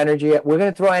throw energy we're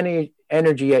going to throw any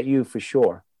energy at you for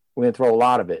sure. We're going to throw a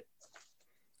lot of it.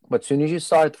 But as soon as you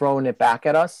start throwing it back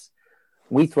at us,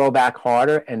 we throw back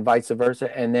harder, and vice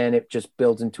versa. And then it just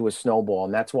builds into a snowball.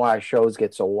 And that's why our shows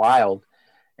get so wild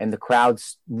and the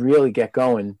crowds really get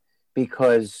going,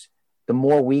 because the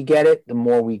more we get it, the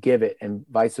more we give it, and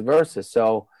vice versa.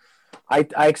 So I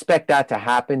expect that to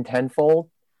happen tenfold.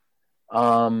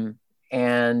 And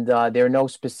there are no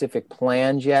specific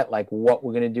plans yet, like what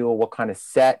we're going to do or what kind of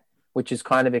set, which is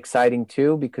kind of exciting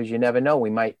too, because you never know. We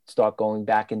might start going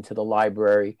back into the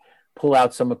library, pull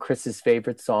out some of Chris's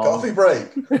favorite songs. Coffee break.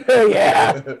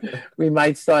 Yeah. We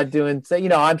might start doing,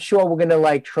 I'm sure we're going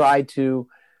to try to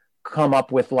come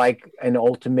up with an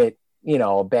ultimate, a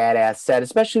badass set,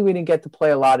 especially we didn't get to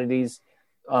play a lot of these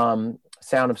Sound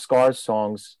of Scars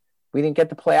songs. We didn't get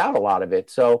to play out a lot of it.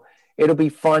 So it'll be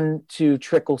fun to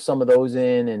trickle some of those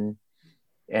in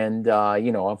and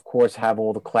of course, have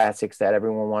all the classics that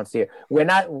everyone wants to hear.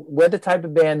 We're the type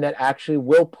of band that actually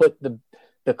will put the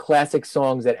classic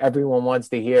songs that everyone wants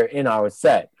to hear in our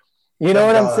set. You know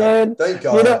what I'm saying? Thank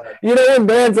God. When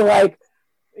bands are like,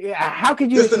 how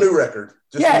could you? Just a new record.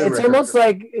 It's almost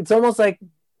like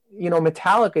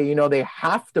Metallica. They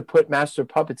have to put Master of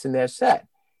Puppets in their set.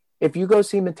 If you go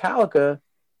see Metallica,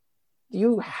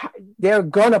 they're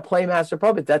gonna play Master of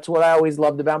Puppets. That's what I always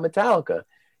loved about Metallica.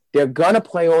 They're gonna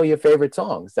play all your favorite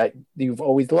songs that you've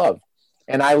always loved.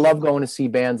 And I love going to see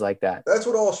bands like that. That's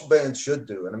what all bands should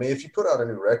do. And I mean, if you put out a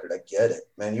new record, I get it,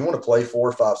 man. You want to play 4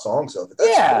 or 5 songs of it.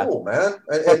 That's cool, man.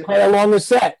 And play along the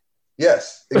set.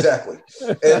 Yes, exactly.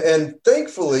 and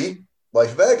thankfully,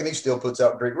 Life of Agony still puts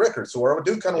out great records. So where I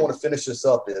do kind of want to finish this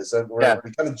up is we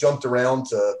kind of jumped around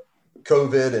to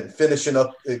COVID and finishing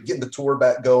up, getting the tour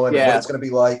back going and what it's going to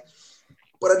be like.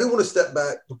 But I do want to step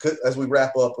back because as we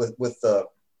wrap up with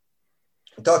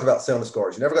talk about Sound of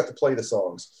Scars. You never got to play the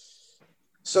songs.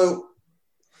 So,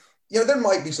 there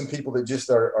might be some people that just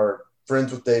are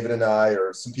friends with David and I,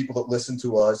 or some people that listen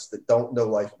to us that don't know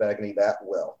Life of Agony that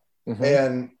well. Mm-hmm.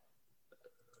 And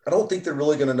I don't think they're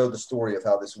really going to know the story of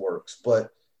how this works. But,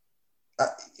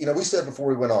 we said before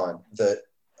we went on that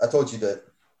I told you that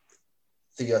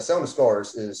the Sound of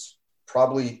Scars is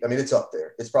probably, it's up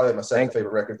there. It's probably my second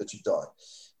favorite record that you've done.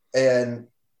 And,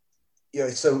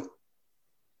 so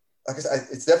like I said,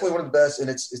 it's definitely one of the best. And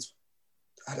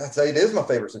I'd say it is my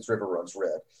favorite since River Runs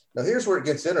Red. Now, here's where it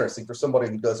gets interesting for somebody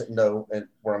who doesn't know and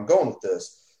where I'm going with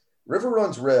this. River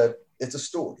Runs Red, it's a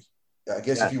story. I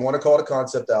guess if you want to call it a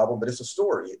concept album, but it's a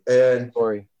story. And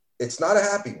it's not a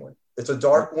happy one. It's a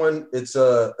dark one. It's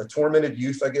a tormented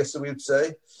youth, I guess we would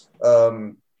say,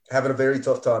 having a very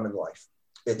tough time in life.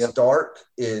 It's dark.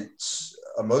 It's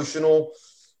emotional.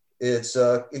 It's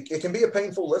it can be a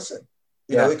painful listen.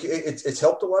 It's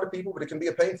helped a lot of people, but it can be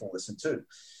a painful listen too.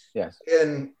 Yes.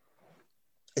 And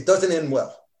it doesn't end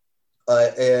well.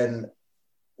 And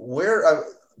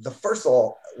first of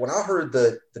all, when I heard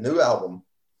the new album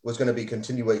was going to be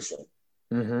continuation,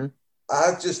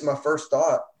 my first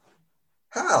thought,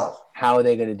 how are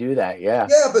they going to do that? Yeah.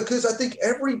 Yeah. Because I think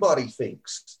everybody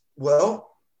thinks, well,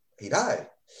 he died.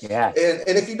 Yeah.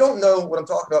 And if you don't know what I'm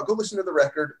talking about, go listen to the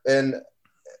record. And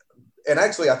and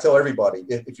actually, I tell everybody,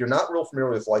 if you're not real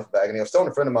familiar with Life of Agony, I was telling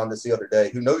a friend of mine this the other day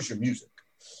who knows your music,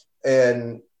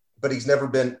 but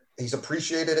he's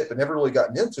appreciated it, but never really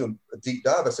gotten into a deep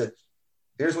dive. I said,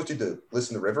 here's what you do.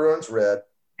 Listen to River Runs Red,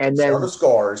 And then Sound of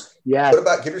Scars. yeah,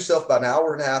 Give yourself about an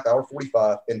hour and a half, hour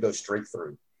 45, and go straight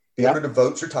through. Be able to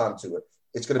devote your time to it.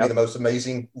 It's going to be the most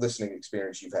amazing listening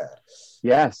experience you've had.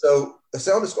 yes. So the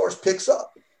Sound of Scars picks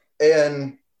up.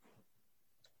 And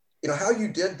how you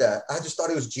did that, I just thought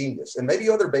it was genius. And maybe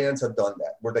other bands have done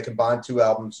that, where they combine 2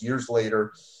 albums years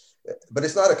later, but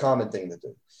it's not a common thing to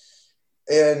do.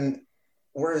 And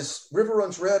whereas River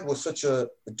Runs Red was such a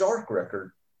dark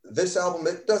record, this album,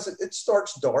 it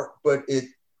starts dark, but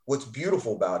what's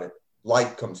beautiful about it,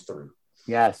 light comes through.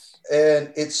 Yes.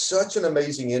 And it's such an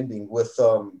amazing ending with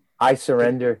I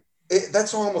Surrender. That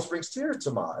song almost brings tears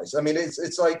to my eyes. I mean,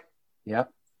 it's like,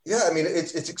 Yep. yeah, I mean,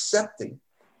 it's accepting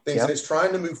things, Yep. and it's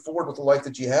trying to move forward with the life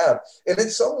that you have. And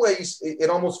in some ways, it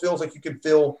almost feels like you can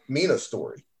feel Mina's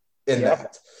story in Yep.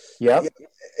 that. Yep.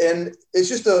 And it's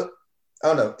just I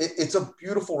don't know, it's a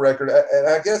beautiful record. And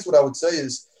I guess what I would say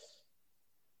is,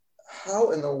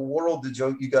 how in the world did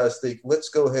you guys think, let's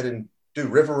go ahead and do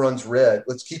River Runs Red,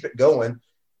 let's keep it going?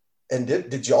 And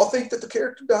did y'all think that the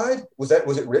character died? Was it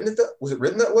written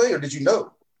that way, or did you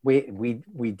know? We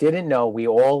didn't know. We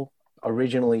all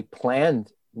originally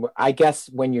planned. I guess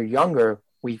when you're younger,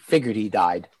 we figured he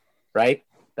died, right?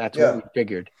 That's what we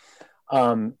figured.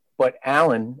 But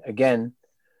Alan, again,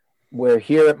 we're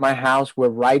here at my house. We're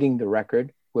writing the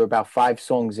record. We're about 5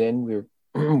 songs in.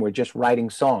 We're just writing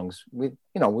songs.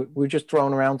 We're just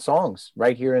throwing around songs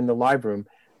right here in the live room.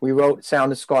 We wrote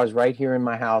Sound of Scars right here in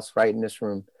my house, right in this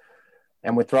room.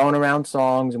 And we're throwing around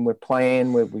songs and we're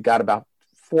playing. We got about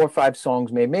 4 or 5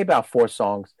 songs, maybe about 4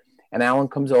 songs. And Alan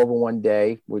comes over one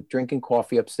day. We're drinking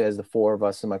coffee upstairs, the 4 of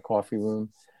us in my coffee room.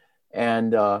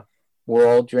 And we're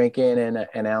all drinking.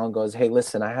 And Alan goes, hey,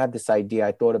 listen, I have this idea.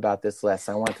 I thought about this last.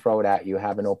 I want to throw it at you.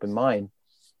 Have an open mind.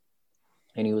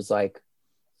 And he was like,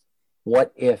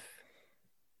 what if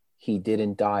he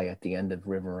didn't die at the end of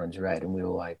River Runs Red? And we were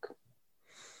like,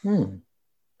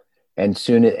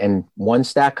 And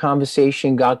once that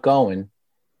conversation got going,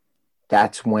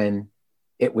 that's when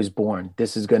it was born.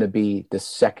 This is going to be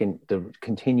the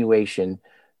continuation,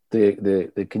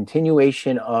 the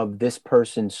continuation of this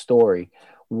person's story.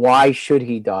 Why should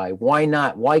he die? Why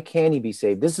not? Why can't he be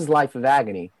saved? This is Life of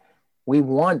Agony. We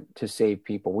want to save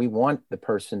people. We want the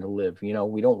person to live. We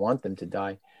don't want them to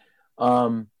die.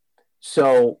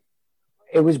 So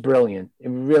it was brilliant. It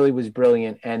really was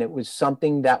brilliant. And it was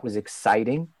something that was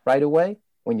exciting right away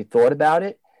when you thought about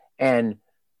it. And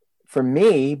for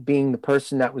me, being the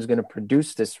person that was going to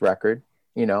produce this record,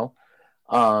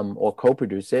 or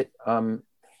co-produce it,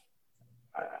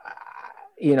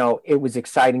 it was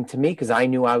exciting to me because I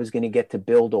knew I was going to get to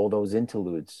build all those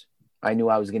interludes. I knew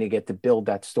I was going to get to build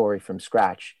that story from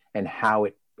scratch and how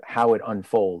it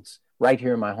unfolds right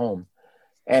here in my home.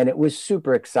 And it was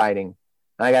super exciting.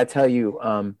 I got to tell you,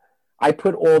 I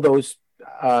built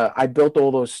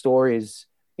all those stories.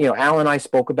 Al and I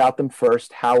spoke about them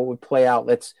first, how it would play out.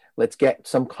 Let's get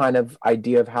some kind of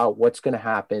idea of what's going to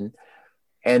happen.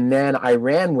 And then I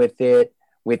ran with it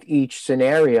with each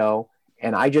scenario,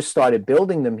 and I just started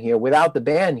building them here without the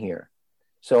band here.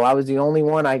 So I was the only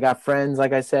one. I got friends,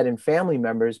 like I said, and family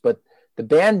members, but the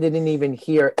band didn't even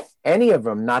hear any of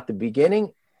them, not the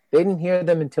beginning. They didn't hear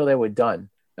them until they were done,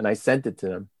 and I sent it to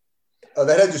them. Oh,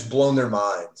 that had just blown their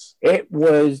minds.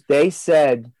 They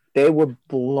said they were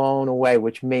blown away,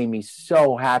 which made me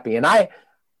so happy. And I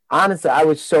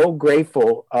was so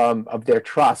grateful of their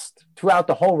trust throughout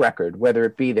the whole record, whether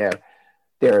it be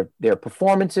their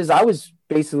performances. I was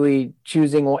basically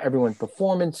choosing everyone's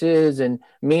performances, and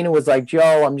Mina was like,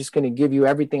 Joe, I'm just going to give you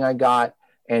everything I got,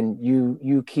 and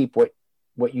you keep what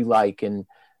you like. And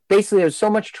basically there's so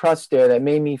much trust there that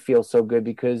made me feel so good,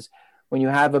 because when you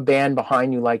have a band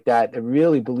behind you like that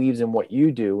really believes in what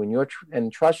you do and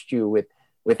trust you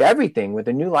with everything, with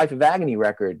a new Life of Agony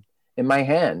record in my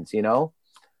hands,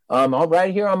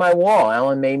 right here on my wall.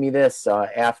 Alan made me this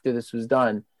after this was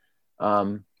done. I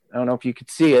don't know if you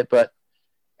could see it, but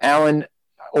Alan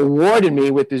awarded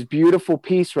me with this beautiful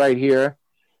piece right here.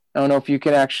 I don't know if you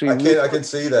can actually. I can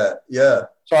see that. Yeah.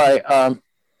 Sorry, I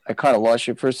kind of lost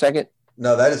you for a second.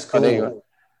 No, that is cool. Oh, there you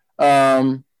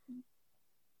go.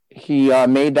 He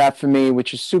made that for me,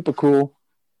 which is super cool.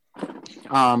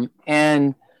 But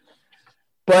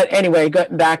anyway,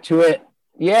 getting back to it,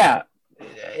 yeah,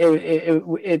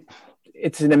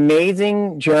 it's an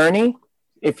amazing journey.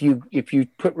 If you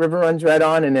put River Runs Red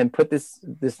on and then put this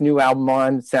new album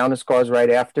on, Sound of Scars, right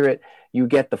after it, you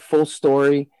get the full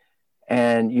story.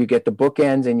 and you get the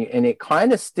bookends, and it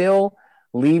kind of still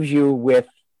leaves you with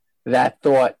that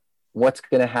thought, what's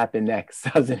going to happen next,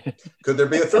 doesn't it? Could there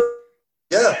be a third?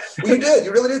 Yeah, well, you did.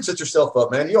 You really did set yourself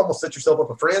up, man. You almost set yourself up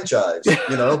a franchise, like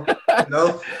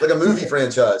a movie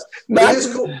franchise. But it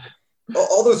is cool.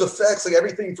 All those effects, like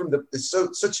everything from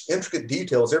such intricate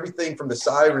details, everything from the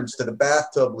sirens to the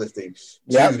bathtub lifting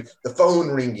to the phone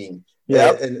ringing,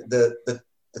 and the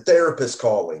therapist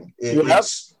calling.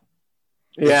 It's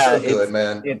so good,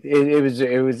 man.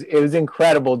 It was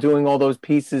incredible doing all those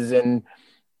pieces, and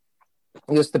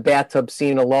just the bathtub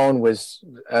scene alone was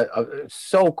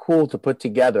so cool to put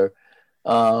together.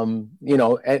 Again,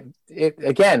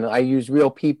 I use real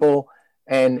people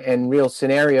and real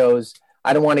scenarios.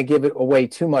 I don't want to give it away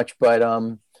too much, but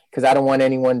because I don't want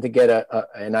anyone to get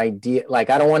an idea. Like,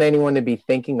 I don't want anyone to be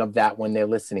thinking of that when they're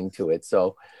listening to it.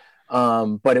 So,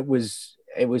 but it was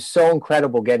so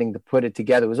incredible getting to put it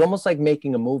together. It was almost like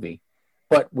making a movie,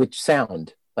 but with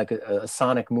sound, like a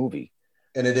sonic movie.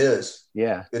 And it is.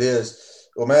 Yeah. It is.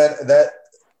 Well, man,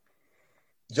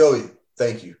 Joey,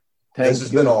 thank you. This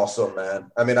has been awesome, man.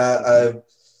 I mean,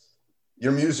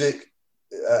 your music,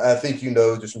 I think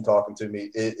just from talking to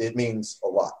me, it means a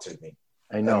lot to me.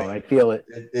 I know. I feel it.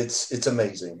 It's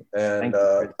amazing. And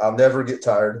I'll never get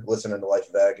tired listening to Life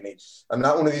of Agony. I'm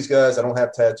not one of these guys. I don't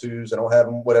have tattoos. I don't have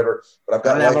them, whatever. But I've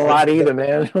got I don't have a lot either,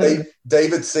 man.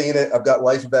 David's seen it. I've got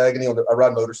Life of Agony I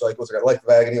ride motorcycles. I got Life of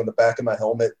Agony on the back of my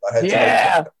helmet. I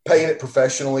had to paint it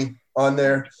professionally on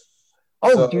there.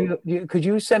 Oh, so, could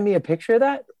you send me a picture of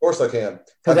that? Of course I can.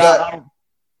 Go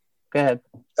ahead.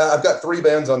 I've got 3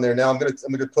 bands on there now. I'm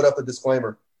gonna put up a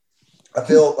disclaimer. I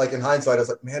feel like in hindsight, I was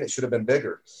like, man, it should have been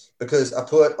bigger, because I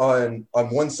put on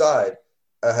one side,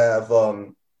 I have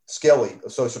Skelly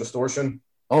of Social Distortion.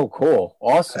 Oh, cool.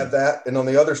 Awesome. I have that. And on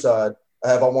the other side, I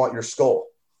have I Want Your Skull.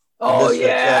 Oh,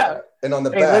 yeah. And on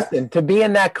the back. Listen, to be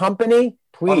in that company,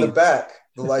 please. On the back,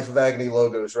 the Life of Agony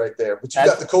logo is right there. But you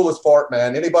got the coolest part,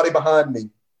 man. Anybody behind me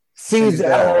sees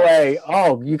LOA.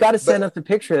 Oh, you got to send us a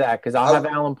picture of that, because I'll have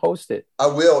Alan post it. I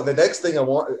will. The next thing I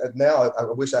want now, I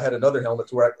wish I had another helmet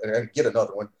to where I could get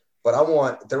another one.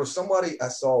 But there was somebody I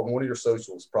saw on one of your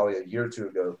socials probably a year or 2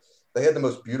 ago. They had the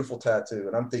most beautiful tattoo.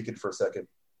 And I'm thinking for a second,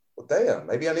 well, damn,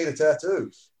 maybe I need a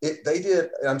tattoo. They did,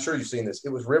 and I'm sure you've seen this. It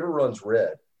was River Runs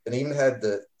Red, and even had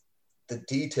the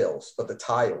details of the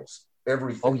tiles.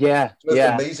 Everything. Oh, yeah. The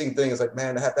most amazing thing is, like,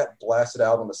 man, to have that blasted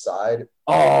out on the side.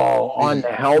 Oh, on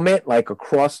the helmet, like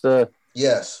across the.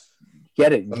 Yes.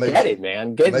 Get it. Amazing. Get it,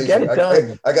 man. Get it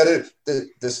done. I got it.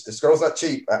 This girl's not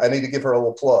cheap. I need to give her a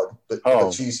little plug, but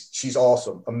she's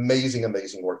awesome. Amazing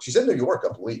work. She's in New York,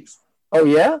 I believe. Oh,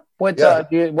 yeah? What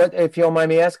if you don't mind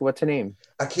me asking, what's her name?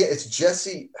 I can't. It's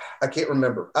Jessie. I can't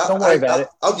remember. Don't worry about it.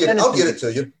 I'll get it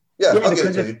to you. Yeah, I'll get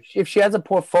it to you. If she has a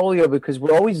portfolio, because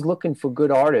we're always looking for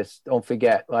good artists, don't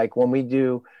forget. Like when we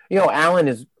do, Alan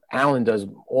does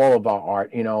all of our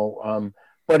art,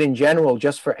 but in general,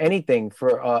 just for anything,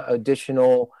 for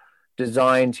additional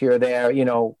designs here or there,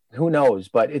 who knows?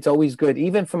 But it's always good,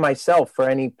 even for myself, for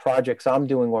any projects I'm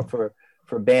doing or for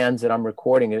bands that I'm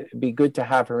recording, it'd be good to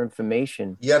have her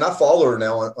information. Yeah, and I follow her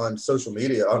now on social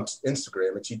media, on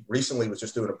Instagram, and she recently was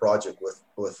just doing a project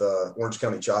with Orange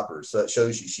County Choppers. So that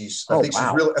shows you I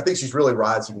think she's really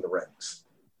rising the ranks.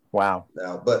 Wow.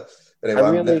 Now, but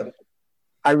anyway,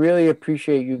 I really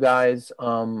appreciate you guys.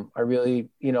 I really,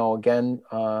 again,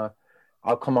 I'll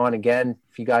come on again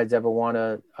if you guys ever want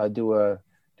to do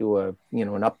an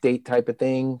update type of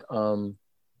thing.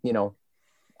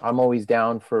 I'm always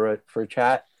down for a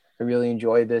chat. I really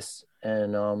enjoy this,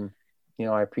 and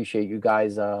I appreciate you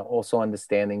guys also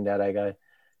understanding that I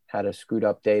had a screwed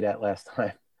up day that last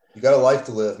time. You got a life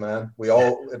to live, man.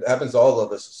 It happens to all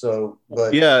of us. So,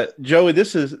 but yeah, Joey,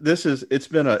 it's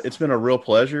been a real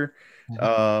pleasure.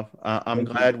 I'm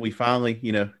glad we finally,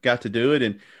 got to do it,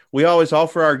 and we always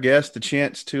offer our guests a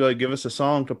chance to give us a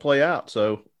song to play out.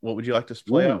 So, what would you like to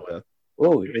play out with?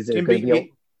 Oh,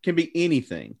 can be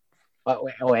anything.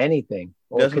 Anything.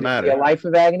 Doesn't matter. A Life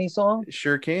of Agony song? It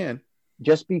sure can.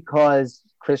 Just because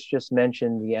Chris just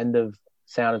mentioned the end of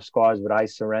Sound of Scars with I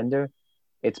Surrender,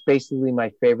 it's basically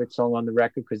my favorite song on the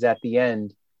record, because at the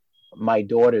end, my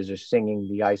daughters are singing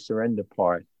the I Surrender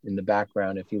part in the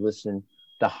background. If you listen,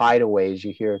 the Hideaways,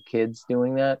 you hear kids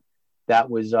doing that.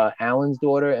 That was Alan's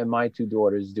daughter and my 2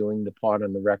 daughters doing the part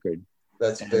on the record.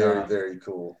 That's very, very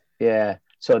cool. Yeah.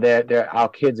 So our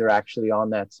kids are actually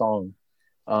on that song.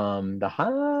 The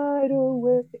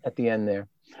Hideaway at the end there.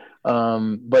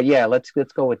 But yeah, let's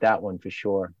go with that one for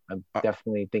sure. I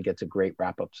definitely think it's a great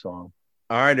wrap-up song.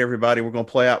 All right, everybody, we're going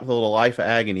to play out with a little Life of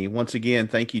Agony. Once again,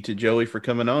 thank you to Joey for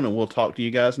coming on, and we'll talk to you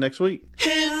guys next week.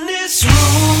 this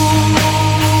room,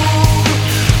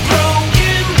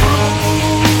 broken,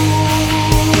 bruised,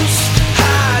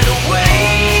 hide away,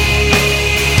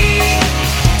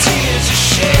 tears of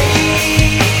shame.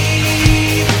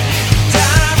 I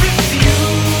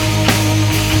refuse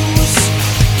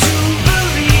to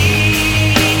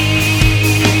believe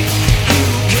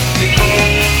you can be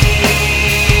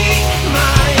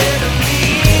my enemy.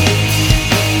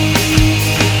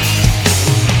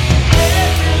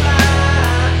 Every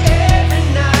lie, every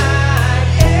night,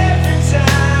 every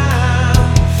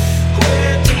time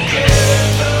we're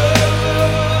together,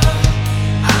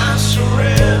 I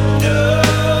surrender.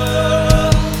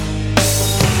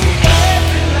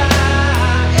 Every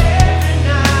lie, every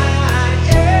night,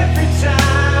 every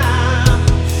time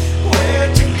we're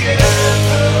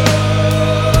together,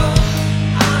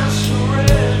 I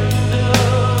surrender.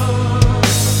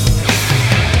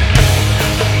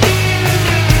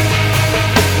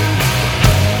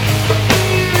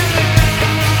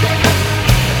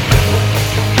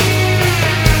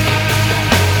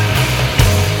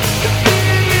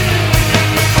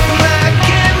 Black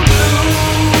and blue,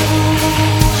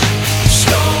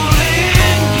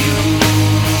 stolen youth,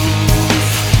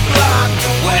 locked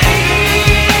away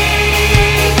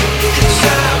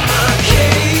inside my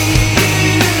cage.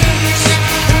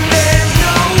 And there's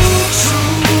no truth,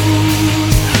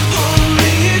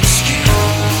 only excuses.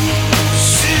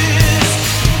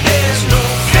 There's no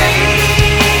faith,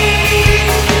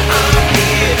 I'm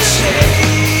here to take.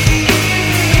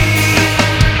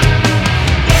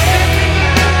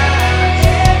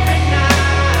 Every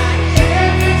night,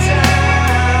 every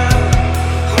time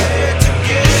we're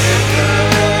together,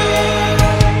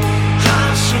 I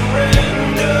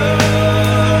surrender.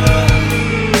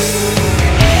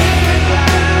 Every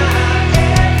night,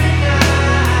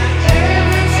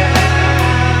 every time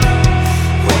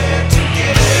we're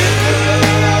together,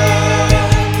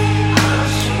 I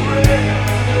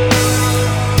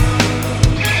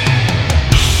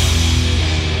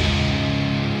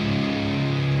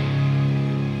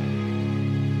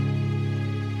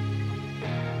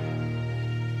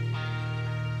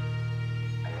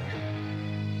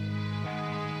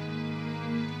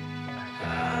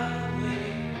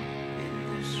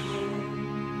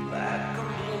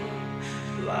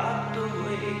locked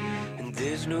away, and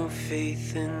there's no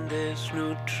faith and there's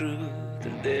no truth,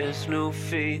 and there's no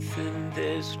faith and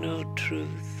there's no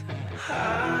truth.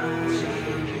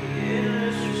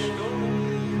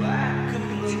 Black and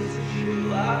blue,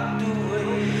 locked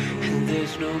away, and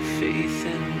there's no faith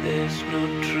and there's no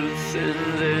truth, and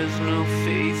there's no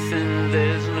faith and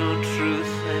there's no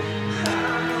truth.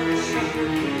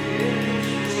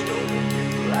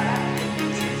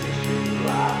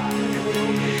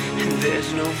 And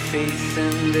there's no faith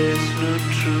and there's no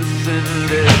truth, and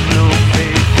there's no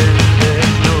faith.